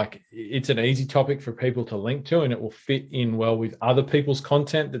to. Like, it's an easy topic for people to link to, and it will fit in well with other people's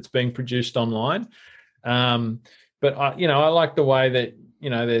content that's being produced online. But I like the way that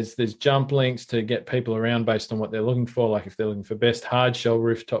there's jump links to get people around based on what they're looking for. Like, if they're looking for best hard shell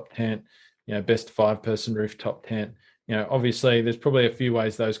rooftop tent, best 5-person rooftop tent. Obviously there's probably a few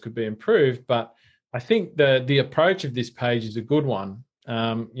ways those could be improved, but I think the approach of this page is a good one.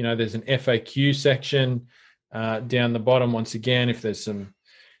 There's an FAQ section down the bottom. Once again, if there's some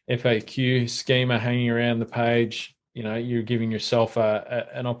FAQ schema hanging around the page, you're giving yourself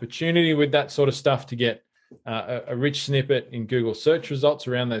an opportunity with that sort of stuff to get a rich snippet in Google search results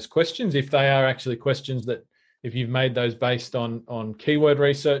around those questions, if they are actually questions that, if you've made those based on keyword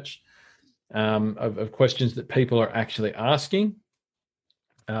research of questions that people are actually asking.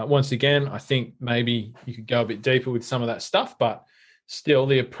 Once again, I think maybe you could go a bit deeper with some of that stuff, but still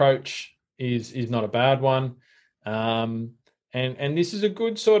the approach is not a bad one. And this is a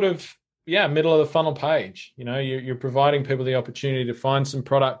good sort of, middle of the funnel page. You're providing people the opportunity to find some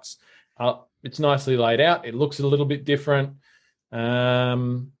products. It's nicely laid out. It looks a little bit different.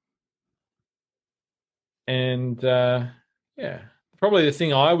 Probably the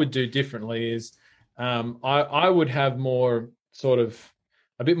thing I would do differently is I would have more sort of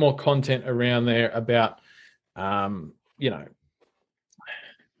a bit more content around there about,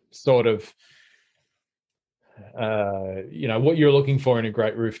 sort of, what you're looking for in a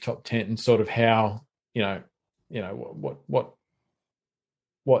great rooftop tent, and sort of how,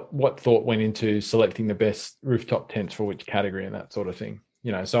 what thought went into selecting the best rooftop tents for which category and that sort of thing.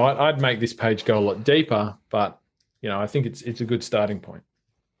 So I'd make this page go a lot deeper, but I think it's a good starting point.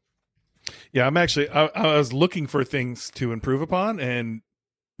 Yeah, I'm actually, I was looking for things to improve upon, and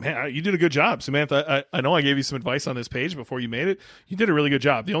man, you did a good job, Samantha. I know I gave you some advice on this page before you made it. You did a really good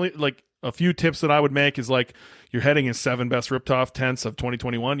job. The only, a few tips that I would make is, your heading is 7 best rooftop tents of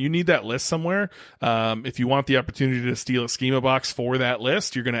 2021. You need that list somewhere. If you want the opportunity to steal a schema box for that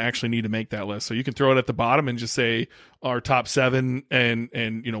list, you're going to actually need to make that list. So you can throw it at the bottom and just say our top 7 and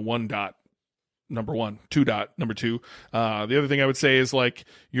 1 dot number 1, 2 dot number 2. The other thing I would say is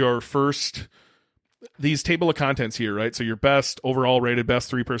your first, these table of contents here, right? So your best overall rated,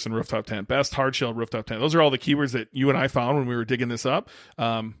 best 3-person rooftop tent, best hard shell rooftop tent. Those are all the keywords that you and I found when we were digging this up.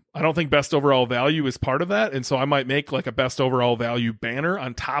 I don't think best overall value is part of that. And so I might make a best overall value banner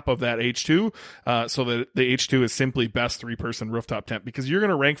on top of that H2, so that the H2 is simply best 3-person rooftop tent, because you're going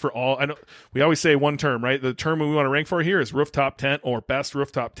to rank for all. I know we always say one term, right? The term we want to rank for here is rooftop tent or best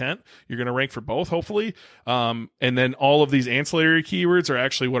rooftop tent. You're going to rank for both, hopefully. And then all of these ancillary keywords are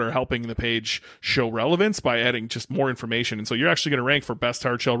actually what are helping the page show relevance by adding just more information. And so you're actually going to rank for best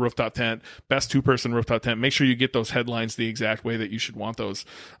hard shell rooftop tent, best 2-person rooftop tent. Make sure you get those headlines the exact way that you should want those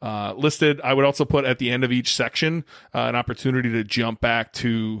listed. I would also put at the end of each section an opportunity to jump back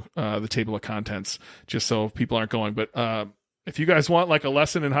to the table of contents, just so people aren't going. But if you guys want a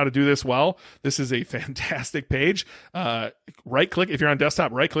lesson in how to do this well, this is a fantastic page. Right click, if you're on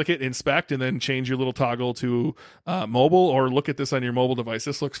desktop, right click it, inspect, and then change your little toggle to mobile, or look at this on your mobile device.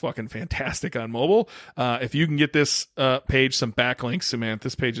 This looks fucking fantastic on mobile. If you can get this page some backlinks, Samantha,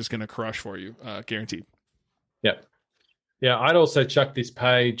 this page is going to crush for you, guaranteed. Yep. Yeah, I'd also chuck this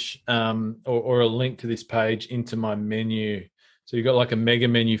page or a link to this page into my menu. So you've got a mega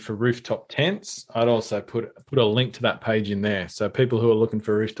menu for rooftop tents. I'd also put a link to that page in there. So people who are looking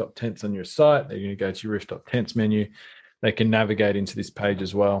for rooftop tents on your site, they're going to go to your rooftop tents menu. They can navigate into this page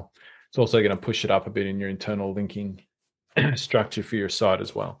as well. It's also going to push it up a bit in your internal linking structure for your site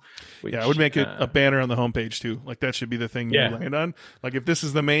as well. Which, I would make it a banner on the homepage too. Like that should be the thing you land on. Like if this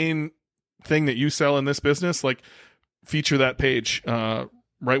is the main thing that you sell in this business, like feature that page right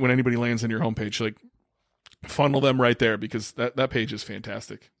when anybody lands in your homepage. Like funnel them right there because that page is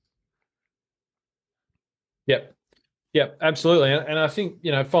fantastic. Yep, absolutely. And I think,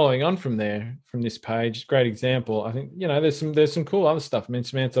 following on from there, from this page, great example. I think, there's some cool other stuff. I mean,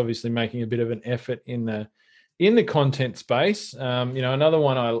 Samantha's obviously making a bit of an effort in the content space. Another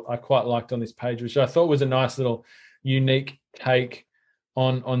one I quite liked on this page, which I thought was a nice little unique take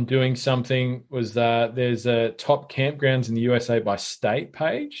on doing something, was there's a top campgrounds in the USA by state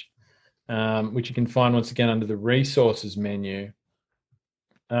page, which you can find once again under the resources menu.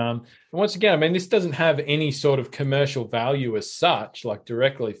 And once again, I mean, this doesn't have any sort of commercial value as such, like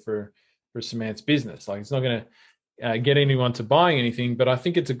directly for Samantha's business. Like it's not going to get anyone to buying anything, but I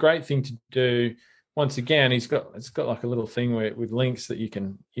think it's a great thing to do. Once again, it's got like a little thing with links that you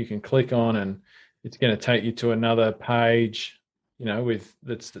can click on, and it's going to take you to another page,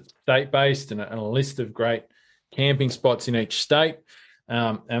 that's state based and a list of great camping spots in each state,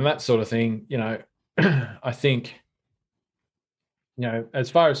 and that sort of thing. I think. As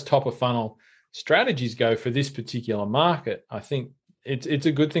far as top of funnel strategies go for this particular market, I think it's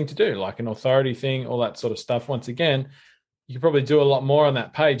a good thing to do, like an authority thing, all that sort of stuff. Once again, you can probably do a lot more on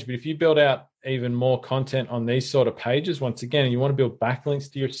that page, but if you build out even more content on these sort of pages, once again, and you want to build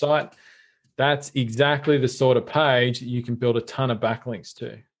backlinks to your site, that's exactly the sort of page that you can build a ton of backlinks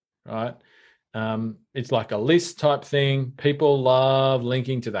to, right? It's like a list type thing. People love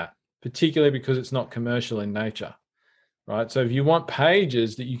linking to that, particularly because it's not commercial in nature. Right. So if you want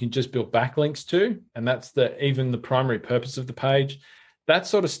pages that you can just build backlinks to, and that's even the primary purpose of the page, that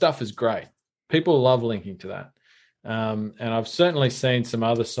sort of stuff is great. People love linking to that. And I've certainly seen some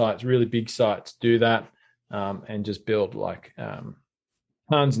other sites, really big sites, do that and just build like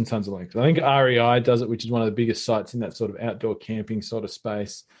tons and tons of links. I think REI does it, which is one of the biggest sites in that sort of outdoor camping sort of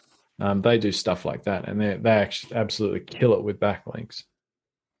space. They do stuff like that, and they actually absolutely kill it with backlinks.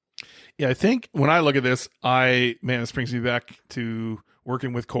 Yeah, I think when I look at this, this brings me back to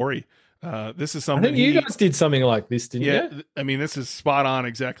working with Corey. This is something I think you guys did something like this, didn't you? I mean, this is spot on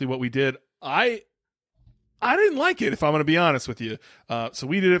exactly what we did. I didn't like it, if I'm going to be honest with you. So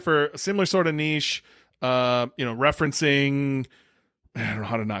we did it for a similar sort of niche, referencing. I don't know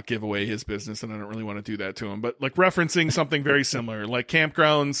how to not give away his business, and I don't really want to do that to him. But like referencing something very similar, like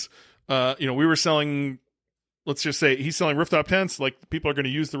campgrounds. We were selling. Let's just say he's selling rooftop tents. Like people are going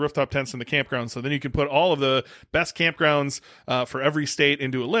to use the rooftop tents in the campground. So then you can put all of the best campgrounds for every state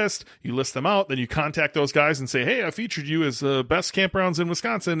into a list. You list them out. Then you contact those guys and say, hey, I featured you as the best campgrounds in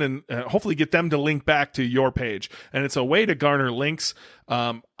Wisconsin, and hopefully get them to link back to your page. And it's a way to garner links.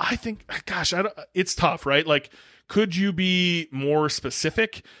 I think, gosh, it's tough, right? Like, could you be more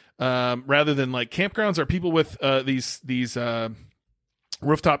specific rather than like campgrounds? Are people with these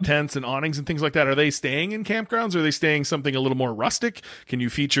rooftop tents and awnings and things like that, are they staying in campgrounds? Or are they staying something a little more rustic? Can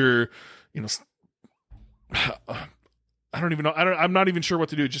you feature, I don't even know. I'm not even sure what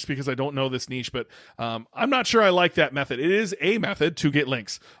to do just because I don't know this niche, but I'm not sure I like that method. It is a method to get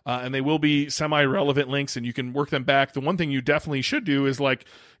links, and they will be semi-relevant links, and you can work them back. The one thing you definitely should do is like,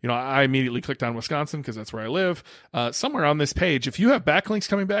 I immediately clicked on Wisconsin because that's where I live. Somewhere on this page, if you have backlinks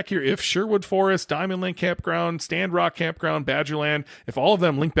coming back here, if Sherwood Forest, Diamond Lake Campground, Stand Rock Campground, Badgerland, if all of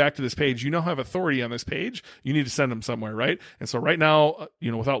them link back to this page, you now have authority on this page. You need to send them somewhere, right? And so right now,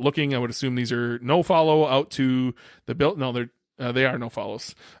 without looking, I would assume these are no follow out to the build. No, they are no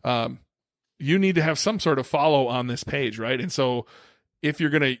follows. You need to have some sort of follow on this page, right? And so if you're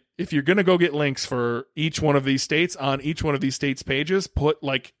gonna go get links for each one of these states on each one of these states pages, put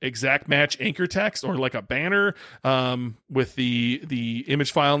like exact match anchor text or like a banner with the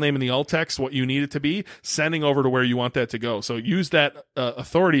image file name and the alt text, what you need it to be, sending over to where you want that to go. So use that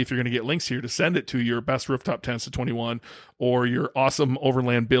authority if you're going to get links here to send it to your best rooftop tents to 21 or your awesome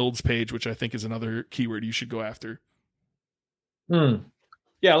overland builds page, which I think is another keyword you should go after.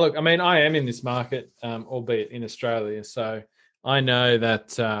 Yeah, look, I mean, I am in this market, albeit in Australia, so I know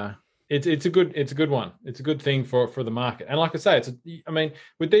that it's a good one. It's a good thing for the market. And like I say,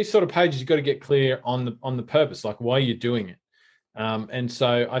 with these sort of pages, you've got to get clear on the purpose, like why you're doing it. And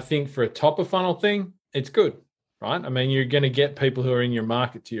so I think for a top of funnel thing, it's good, right? I mean, you're going to get people who are in your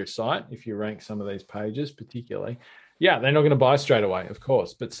market to your site if you rank some of these pages, particularly. Yeah, they're not going to buy straight away, of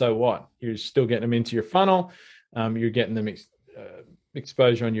course, but so what? You're still getting them into your funnel. You're getting them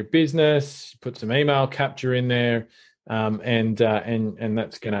exposure on your business. Put some email capture in there. And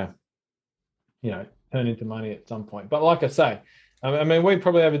that's going to, turn into money at some point. But like I say, I mean, we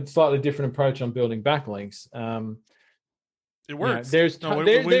probably have a slightly different approach on building backlinks. It works. There's tons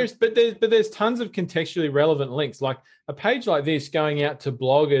of contextually relevant links. Like a page like this going out to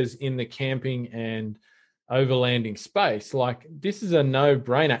bloggers in the camping and overlanding space. Like this is a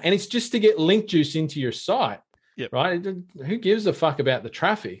no-brainer, and it's just to get link juice into your site. Yep. Right? Who gives a fuck about the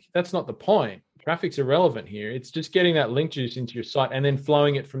traffic? That's not the point. Traffic's irrelevant here. It's just getting that link juice into your site and then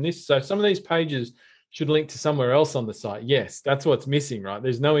flowing it from this. So some of these pages should link to somewhere else on the site. Yes, that's what's missing, right?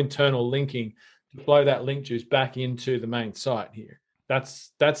 There's no internal linking to flow that link juice back into the main site here.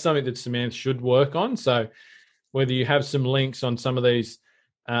 That's something that Samantha should work on. So whether you have some links on some of these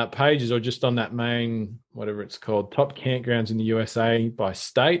pages or just on that main, whatever it's called, top campgrounds in the USA by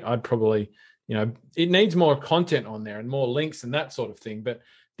state, I'd probably, it needs more content on there and more links and that sort of thing. But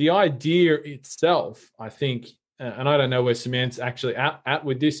the idea itself, I think, and I don't know where Samantha's actually at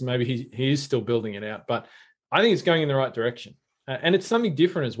with this. Maybe he is still building it out, but I think it's going in the right direction. And it's something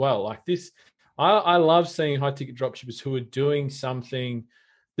different as well. Like this, I love seeing high ticket dropshippers who are doing something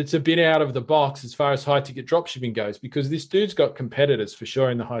that's a bit out of the box as far as high ticket dropshipping goes, because this dude's got competitors for sure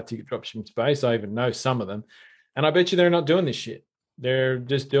in the high ticket dropshipping space. I even know some of them. And I bet you they're not doing this shit. They're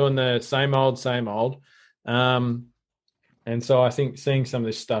just doing the same old. And so I think seeing some of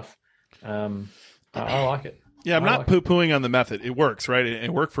this stuff, I like it. Yeah, I'm not poo-pooing on the method. It works, right?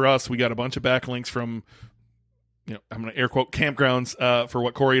 It worked for us. We got a bunch of backlinks from, I'm going to air quote campgrounds for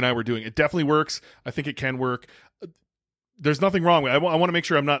what Corey and I were doing. It definitely works. I think it can work. There's nothing wrong with it. I want to make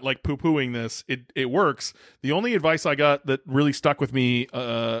sure I'm not like poo-pooing this. It works. The only advice I got that really stuck with me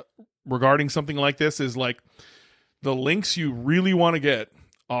regarding something like this is like the links you really want to get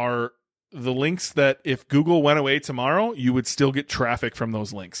are the links that if Google went away tomorrow, you would still get traffic from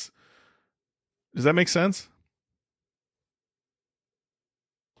those links. Does that make sense?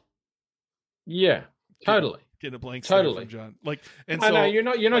 Yeah, totally. Get a blank stare from John. No, you're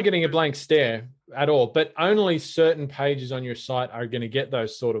not getting a blank stare at all. But only certain pages on your site are going to get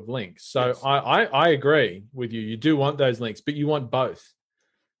those sort of links. So yes. I agree with you. You do want those links, but you want both,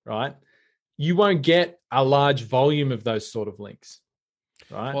 right? You won't get a large volume of those sort of links,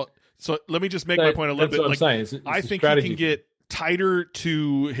 right? Well, so let me just make my point a little bit. What I'm saying. It's I think he can get tighter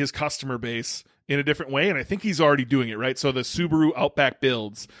to his customer base in a different way, and I think he's already doing it, right? So the Subaru Outback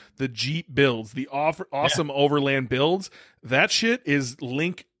builds, the Jeep builds, the awesome Overland builds, that shit is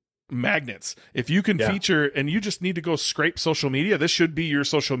link magnets. If you can feature, and you just need to go scrape social media, this should be your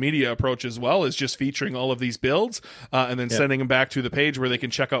social media approach as well, is just featuring all of these builds and then sending them back to the page where they can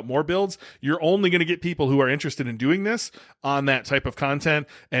check out more builds. You're only going to get people who are interested in doing this on that type of content,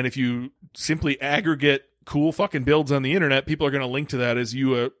 and if you simply aggregate cool fucking builds on the internet, people are going to link to that as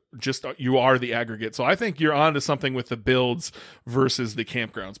you are the aggregate. So I think you're onto something with the builds versus the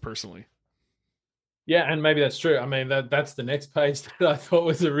campgrounds personally. Yeah, and maybe that's true. I mean, that's the next page that I thought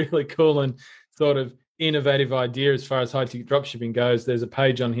was a really cool and sort of innovative idea as far as high ticket dropshipping goes. There's a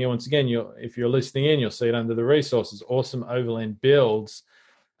page on here. Once again, if you're listening in, you'll see it under the resources. Awesome overland builds,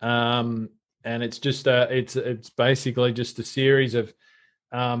 and it's just it's basically just a series of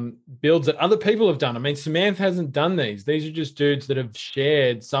builds that other people have done. I mean, Samantha hasn't done these. These are just dudes that have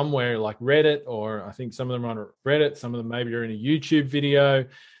shared somewhere like Reddit, or I think some of them are on Reddit, some of them maybe are in a YouTube video,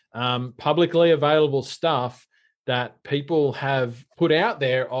 publicly available stuff that people have put out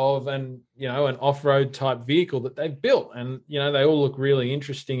there of an off-road type vehicle that they've built. And, they all look really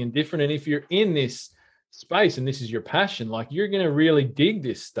interesting and different. And if you're in this space and this is your passion, like you're going to really dig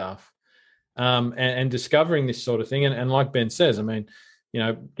this stuff and discovering this sort of thing. And like Ben says, I mean,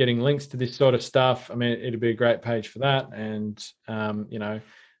 getting links to this sort of stuff. I mean, it'd be a great page for that. And,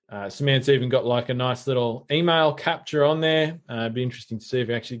 Samantha's even got like a nice little email capture on there. It'd be interesting to see if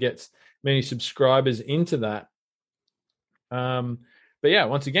it actually gets many subscribers into that. But yeah,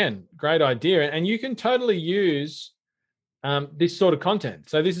 once again, great idea. And you can totally use this sort of content.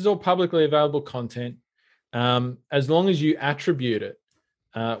 So this is all publicly available content. As long as you attribute it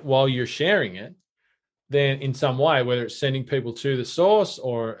while you're sharing it, then in some way, whether it's sending people to the source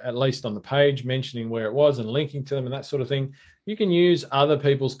or at least on the page mentioning where it was and linking to them and that sort of thing, you can use other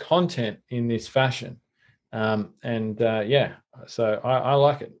people's content in this fashion. So I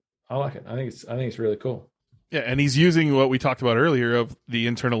like it. I think it's really cool. Yeah, and he's using what we talked about earlier of the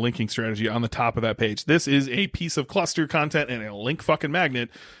internal linking strategy on the top of that page. This is a piece of cluster content and a link fucking magnet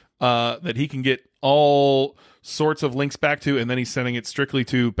that he can get all sorts of links back to, and then he's sending it strictly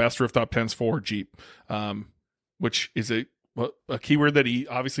to best rooftop tents for Jeep, which is a keyword that he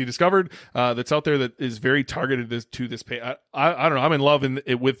obviously discovered that's out there that is very targeted to this page. I don't know. I'm in love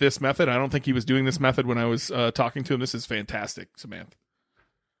with this method. I don't think he was doing this method when I was talking to him. This is fantastic, Samantha.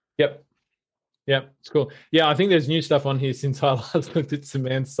 Yep, it's cool. Yeah, I think there's new stuff on here since I last looked at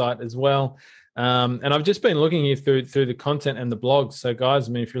Samantha's site as well. And I've just been looking here through the content and the blogs. So guys,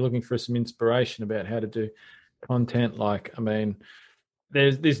 I mean, if you're looking for some inspiration about how to do content, like, I mean,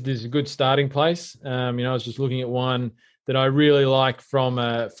 there's a good starting place. I was just looking at one that I really like from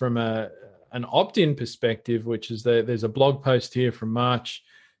an opt-in perspective, which is there's a blog post here from March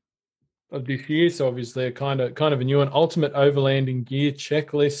of this year. So obviously a kind of a new one, ultimate overlanding gear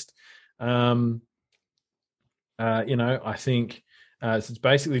checklist. I think it's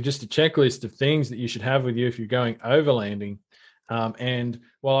basically just a checklist of things that you should have with you if you're going overlanding. And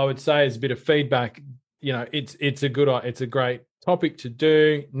while I would say as a bit of feedback, it's a great topic to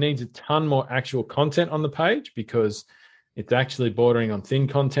do. It needs a ton more actual content on the page because it's actually bordering on thin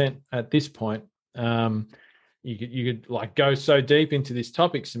content at this point. You could like go so deep into this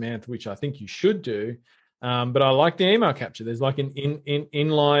topic, Samantha, which I think you should do. But I like the email capture. There's like an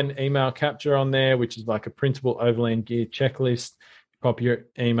inline email capture on there, which is like a printable overland gear checklist. You pop your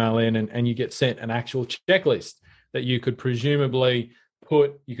email in and you get sent an actual checklist that you could presumably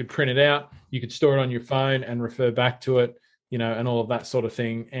you could print it out, you could store it on your phone and refer back to it, and all of that sort of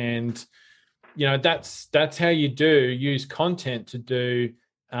thing. And, that's how you use content to do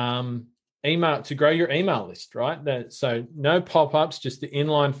email, to grow your email list, right? So no pop-ups, just the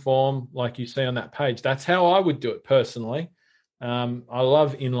inline form like you see on that page. That's how I would do it personally. I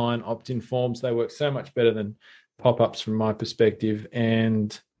love inline opt-in forms. They work so much better than pop-ups from my perspective.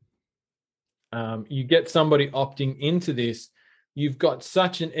 And you get somebody opting into this, you've got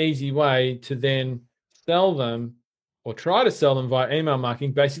such an easy way to then sell them or try to sell them via email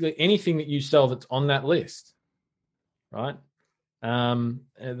marketing, basically anything that you sell that's on that list, right?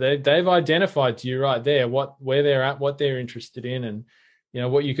 They've identified to you right there where they're at, what they're interested in, and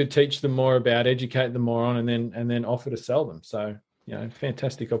what you could teach them more about, educate them more on, and then offer to sell them. So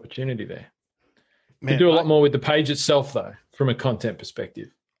fantastic opportunity there. Man, you can do a lot more with the page itself, though, from a content perspective.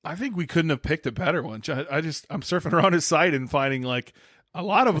 I think we couldn't have picked a better one. I'm surfing around his site and finding like a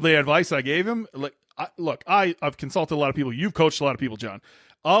lot of the advice I gave him. Like, I've consulted a lot of people. You've coached a lot of people, John.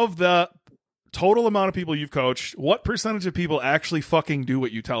 Of the total amount of people you've coached, what percentage of people actually fucking do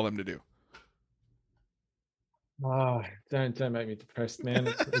what you tell them to do? Oh, don't make me depressed,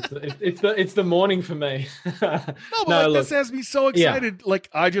 man. It's the morning for me. This has me so excited. Yeah. Like,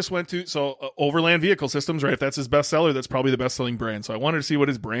 I just went to Overland Vehicle Systems, right? If that's his bestseller, that's probably the best-selling brand. So I wanted to see what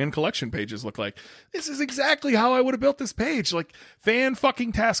his brand collection pages look like. This is exactly how I would have built this page. Like, fan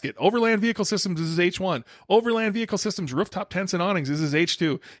fucking tasket. Overland Vehicle Systems is his H1. Overland Vehicle Systems rooftop tents and awnings is his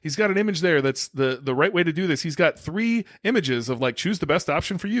H2. He's got an image there that's the right way to do this. He's got 3 images of like, choose the best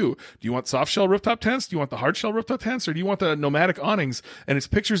option for you. Do you want soft shell rooftop tents? Do you want the hard shell rooftop tents, or do you want the nomadic awnings? And it's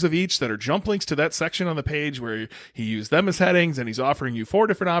pictures of each that are jump links to that section on the page where he used them as headings, and he's offering you 4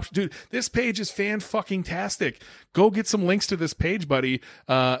 different options. Dude, this page is fan-fucking-tastic. Go get some links to this page, buddy,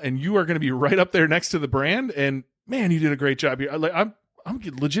 and you are going to be right up there next to the brand. And man, you did a great job here. I'm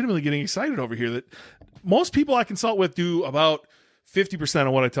legitimately getting excited over here that most people I consult with do about 50%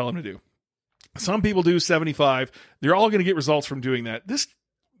 of what I tell them to do. Some people do 75. They're all going to get results from doing that.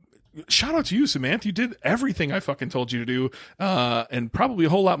 Shout out to you, Samantha. You did everything I fucking told you to do, and probably a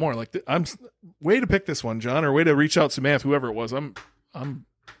whole lot more. Like, I'm way to pick this one, John, or way to reach out, Samantha, whoever it was. I'm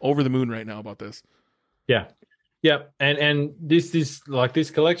over the moon right now about this. Yeah, and this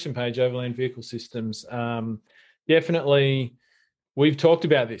collection page, Overland Vehicle Systems, definitely. We've talked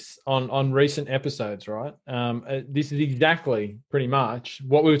about this on recent episodes, right? This is exactly pretty much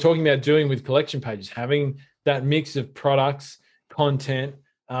what we were talking about doing with collection pages, having that mix of products, content.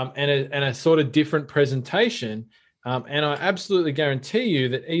 And a sort of different presentation. And I absolutely guarantee you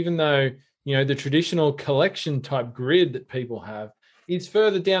that even though, the traditional collection type grid that people have is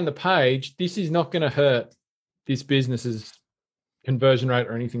further down the page, this is not going to hurt this business's conversion rate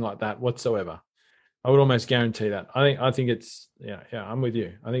or anything like that whatsoever. I would almost guarantee that. I think it's, I'm with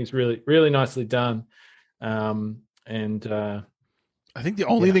you. I think it's really, really nicely done. I think the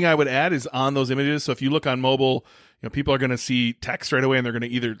only thing I would add is on those images. So if you look on mobile, people are going to see text right away, and they're going to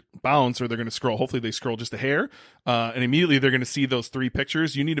either bounce or they're going to scroll. Hopefully they scroll just a hair, and immediately they're going to see those 3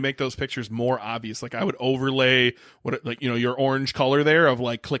 pictures. You need to make those pictures more obvious. Like, I would overlay your orange color there of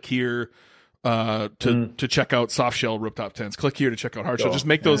like, click here to check out soft shell rooftop tents. Click here to check out hard shell. Just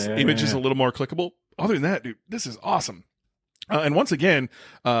make those images a little more clickable. Other than that, dude, this is awesome. And once again,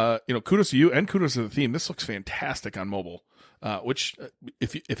 kudos to you and kudos to the theme. This looks fantastic on mobile. Which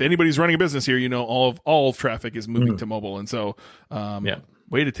if anybody's running a business here, all of traffic is moving to mobile. And so,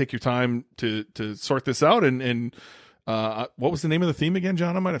 way to take your time to sort this out. And what was the name of the theme again,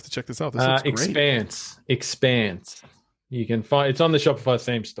 John? I might have to check this out. This looks great. Expanse. You can find it's on the Shopify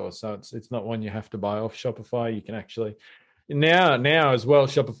theme store. So it's not one you have to buy off Shopify. You can actually now as well,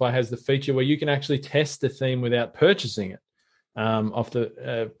 Shopify has the feature where you can actually test the theme without purchasing it. Off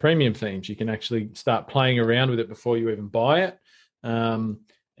the premium themes, you can actually start playing around with it before you even buy it.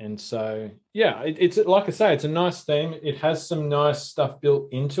 And so, yeah, it's like I say, it's a nice theme. It has some nice stuff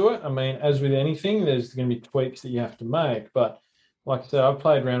built into it. I mean, as with anything, there's going to be tweaks that you have to make. But like I said, I've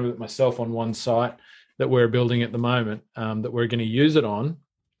played around with it myself on one site that we're building at the moment, that we're going to use it on.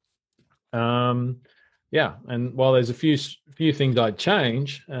 Yeah, and while there's a few things I'd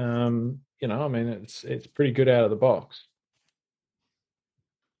change, I mean, it's pretty good out of the box.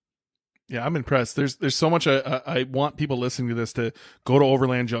 Yeah, I'm impressed. There's so much I want people listening to this to go to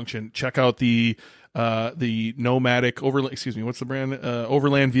Overland Junction, check out the Nomadic Overland. Excuse me, what's the brand?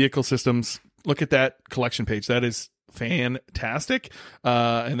 Overland Vehicle Systems. Look at that collection page. That is fantastic.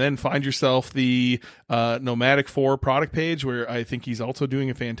 And then find yourself the Nomadic 4 product page, where I think he's also doing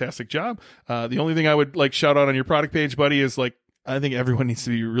a fantastic job. The only thing I would like shout out on your product page, buddy, is like, I think everyone needs to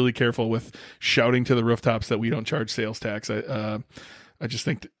be really careful with shouting to the rooftops that we don't charge sales tax.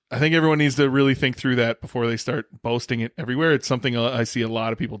 I think everyone needs to really think through that before they start boasting it everywhere. It's something I see a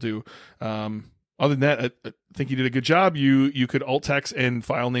lot of people do. Other than that, I think you did a good job. You could alt text and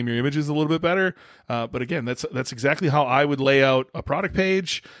file name your images a little bit better. But again, that's exactly how I would lay out a product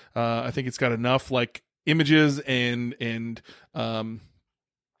page. I think it's got enough like images and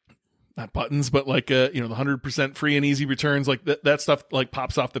not buttons, but like the 100% free and easy returns, like that stuff like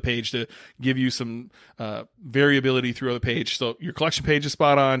pops off the page to give you some variability through the page. So your collection page is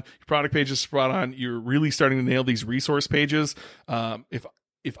spot on, your product page is spot on. You're really starting to nail these resource pages.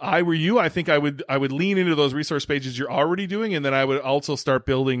 If I were you, I think I would lean into those resource pages you're already doing, and then I would also start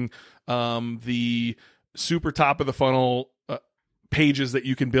building the super top of the funnel pages that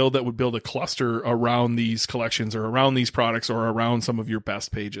you can build that would build a cluster around these collections or around these products or around some of your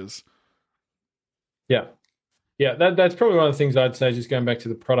best pages. Yeah, that's probably one of the things I'd say, just going back to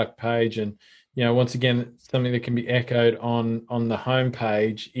the product page. And, once again, something that can be echoed on the home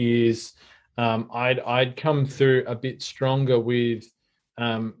page is I'd come through a bit stronger with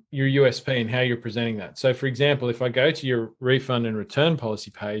your USP and how you're presenting that. So, for example, if I go to your refund and return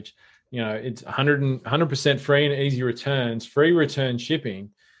policy page, it's 100% free and easy returns, free return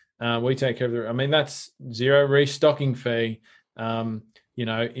shipping. We take care of it. I mean, that's zero restocking fee.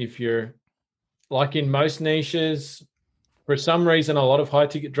 If you're like in most niches, for some reason, a lot of high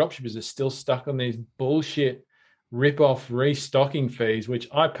ticket dropshippers are still stuck on these bullshit rip-off restocking fees, which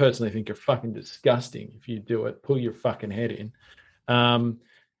I personally think are fucking disgusting. If you do it, pull your fucking head in.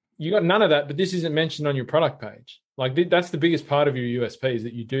 You got none of that, but this isn't mentioned on your product page. Like that's the biggest part of your USP, is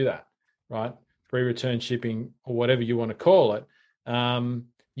that you do that, right? Free return shipping or whatever you want to call it.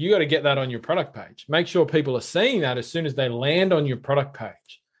 You got to get that on your product page. Make sure people are seeing that as soon as they land on your product page.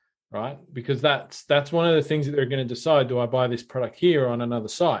 Right? Because that's one of the things that they're going to decide, do I buy this product here or on another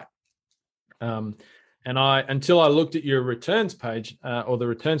site? And until I looked at your returns page or the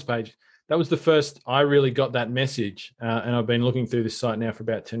returns page, that was the first I really got that message. And I've been looking through this site now for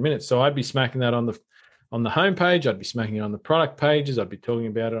about 10 minutes. So I'd be smacking that on the homepage. I'd be smacking it on the product pages. I'd be talking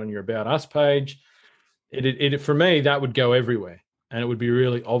about it on your About Us page. For me, that would go everywhere. And it would be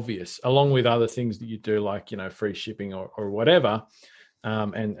really obvious, along with other things that you do, like, free shipping or whatever.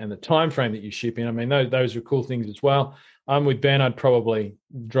 And the time frame that you ship in. I mean, those are cool things as well. I'm with Ben. I'd probably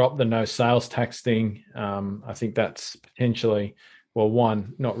drop the no sales tax thing. I think that's potentially,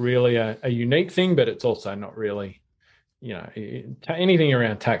 one, not really a unique thing, but it's also not really, anything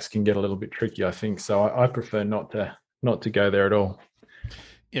around tax can get a little bit tricky, I think. So I prefer not to go there at all.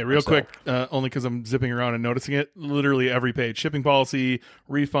 Yeah, real quick, only because I'm zipping around and noticing it. Literally every page: shipping policy,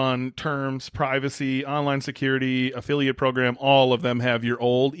 refund, terms, privacy, online security, affiliate program. All of them have your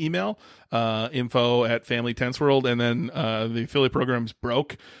old email, info at Family Tense World, and then the affiliate program's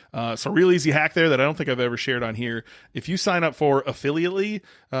broke. So real easy hack there that I don't think I've ever shared on here. If you sign up for Affiliately,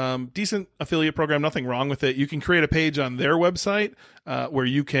 decent affiliate program, nothing wrong with it. You can create a page on their website where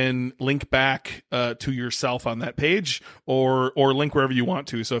you can link back to yourself on that page, or link wherever you want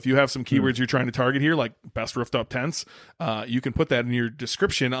to. So if you have some keywords you're trying to target here, like best rooftop tents, you can put that in your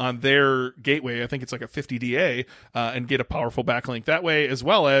description on their gateway. I think it's like a 50 DA, and get a powerful backlink that way, as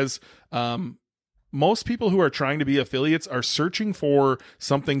well as most people who are trying to be affiliates are searching for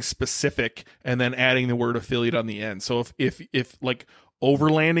something specific and then adding the word affiliate on the end. So if like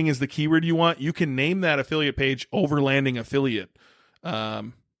overlanding is the keyword you want, you can name that affiliate page Overlanding Affiliate,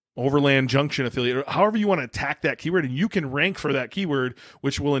 Overland Junction Affiliate, or however you want to attack that keyword, and you can rank for that keyword,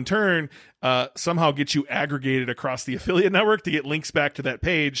 which will in turn somehow get you aggregated across the affiliate network to get links back to that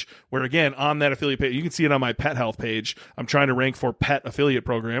page, where again, on that affiliate page, you can see it on my pet health page. I'm trying to rank for pet affiliate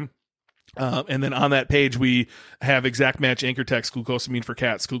program. And then on that page, we have exact match anchor text, glucosamine for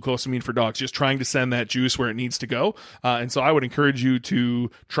cats, glucosamine for dogs, just trying to send that juice where it needs to go. And so I would encourage you to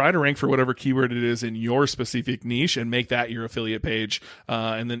try to rank for whatever keyword it is in your specific niche and make that your affiliate page.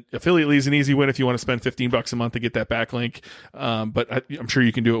 And then affiliate lead is an easy win if you want to spend $15 a month to get that backlink. But I'm sure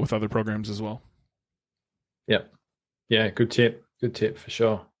you can do it with other programs as well. Yep. Yeah, good tip. Good tip for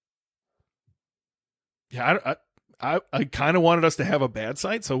sure. Yeah, I kind of wanted us to have a bad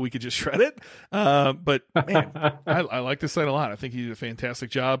site so we could just shred it. But man, I like this site a lot. I think he did a fantastic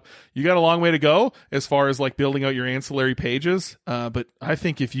job. You got a long way to go as far as like building out your ancillary pages. But I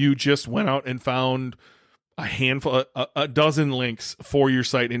think if you just went out and found a handful, a dozen links for your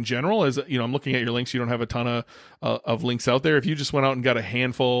site in general, as you know, I'm looking at your links. You don't have a ton of links out there. If you just went out and got a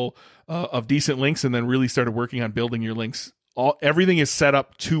handful of decent links and then really started working on building your links, everything is set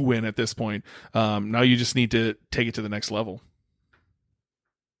up to win at this point. Now you just need to take it to the next level.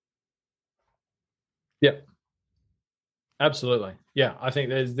 Yep. Absolutely. Yeah, I think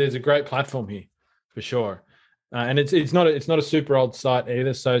there's a great platform here for sure. And it's not a super old site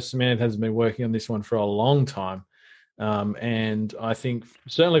either. So Samantha has been working on this one for a long time. And I think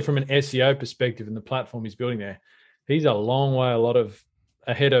certainly from an SEO perspective and the platform he's building there, he's a long way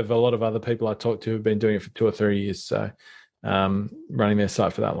ahead of a lot of other people I talked to who've been doing it for 2 or 3 years. So running their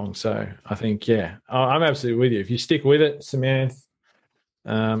site for that long. So I think, yeah, I'm absolutely with you. If you stick with it, Samantha,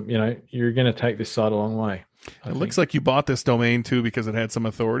 you're going to take this site a long way. It looks like you bought this domain too because it had some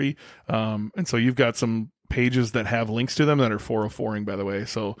authority. And so you've got some pages that have links to them that are 404ing, by the way.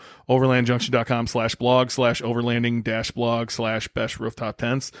 So overlandjunction.com/blog/overlanding-blog/best rooftop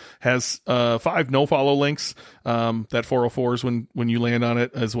tents has 5 no follow links, that 404s when you land on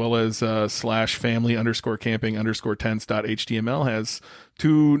it, as well as /family_camping_tents.html has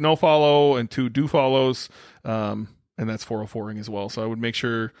 2 no follow and 2 do follows. And that's 404ing as well. So I would make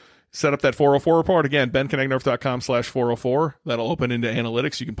sure set up that 404 report. Again, benkenegnorth.com/404. That'll open into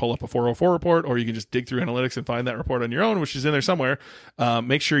analytics. You can pull up a 404 report, or you can just dig through analytics and find that report on your own, which is in there somewhere.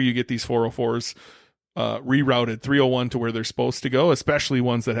 Make sure you get these 404s rerouted 301 to where they're supposed to go, especially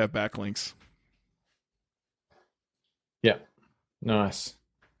ones that have backlinks. Yeah. Nice.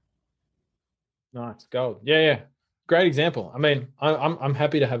 Gold. Yeah. Great example. I mean, I'm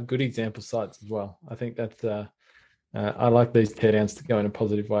happy to have good example sites as well. I think that's I like these teardowns to go in a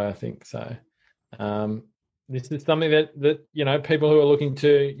positive way, I think. So this is something that people who are looking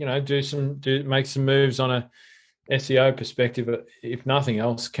to make some moves on a SEO perspective, if nothing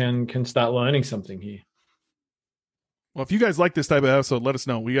else, can start learning something here. Well, if you guys like this type of episode, let us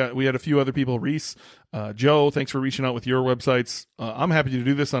know. We had a few other people. Reese, Joe, thanks for reaching out with your websites. I'm happy to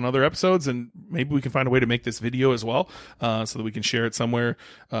do this on other episodes, and maybe we can find a way to make this video as well, so that we can share it somewhere.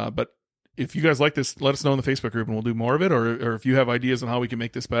 But if you guys like this, let us know in the Facebook group and we'll do more of it. Or if you have ideas on how we can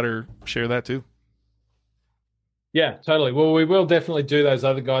make this better, share that too. Yeah, totally. Well, we will definitely do those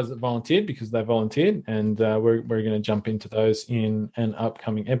other guys that volunteered because they volunteered, and we're going to jump into those in an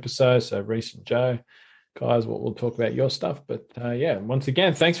upcoming episode. So Reese and Joe, guys, we'll talk about your stuff. But yeah, once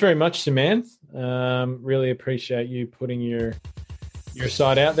again, thanks very much, Samantha. Really appreciate you putting your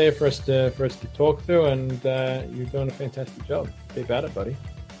site out there for us to talk through, and you're doing a fantastic job. Keep at it, buddy.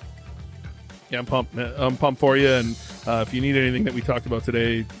 Yeah, I'm pumped for you. And if you need anything that we talked about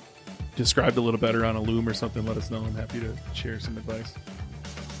today described a little better on a loom or something, let us know. I'm happy to share some advice.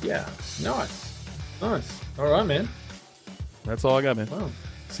 Yeah, nice. All right, man. That's all I got, man. Wow.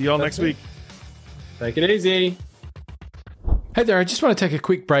 See y'all next week. Take it easy. Hey there, I just want to take a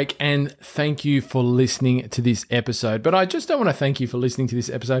quick break and thank you for listening to this episode. But I just don't want to thank you for listening to this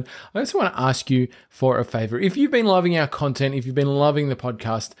episode. I also want to ask you for a favor. If you've been loving our content, if you've been loving the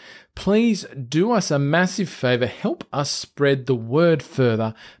podcast, please do us a massive favor. Help us spread the word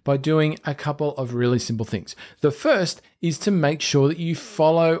further by doing a couple of really simple things. The first is to make sure that you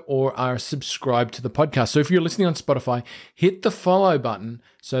follow or are subscribed to the podcast. So if you're listening on Spotify, hit the follow button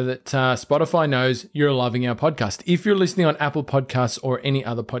so that Spotify knows you're loving our podcast. If you're listening on Apple Podcasts or any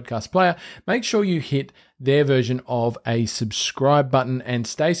other podcast player, make sure you hit their version of a subscribe button and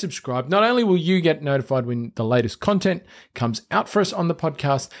stay subscribed. Not only will you get notified when the latest content comes out for us on the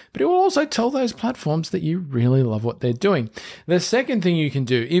podcast, but it will also tell those platforms that you really love what they're doing. The second thing you can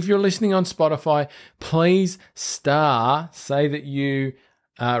do, if you're listening on Spotify, please say that you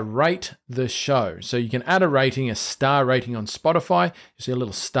rate the show. So you can add a star rating on Spotify. You see a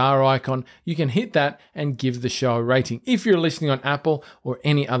little star icon. You can hit that and give the show a rating. If you're listening on Apple or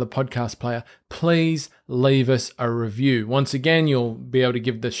any other podcast player, please leave us a review. Once again, you'll be able to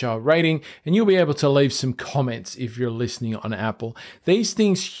give the show a rating, and you'll be able to leave some comments if you're listening on Apple. These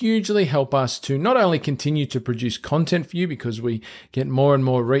things hugely help us to not only continue to produce content for you because we get more and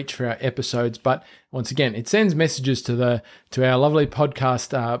more reach for our episodes, but once again, it sends messages to our lovely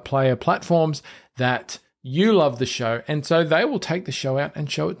podcast player platforms that you love the show, and so they will take the show out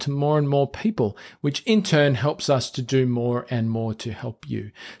and show it to more and more people, which in turn helps us to do more and more to help you.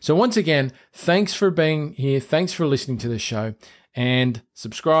 So once again, thanks for being here. Thanks for listening to the show, and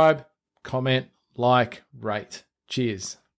subscribe, comment, like, rate. Cheers.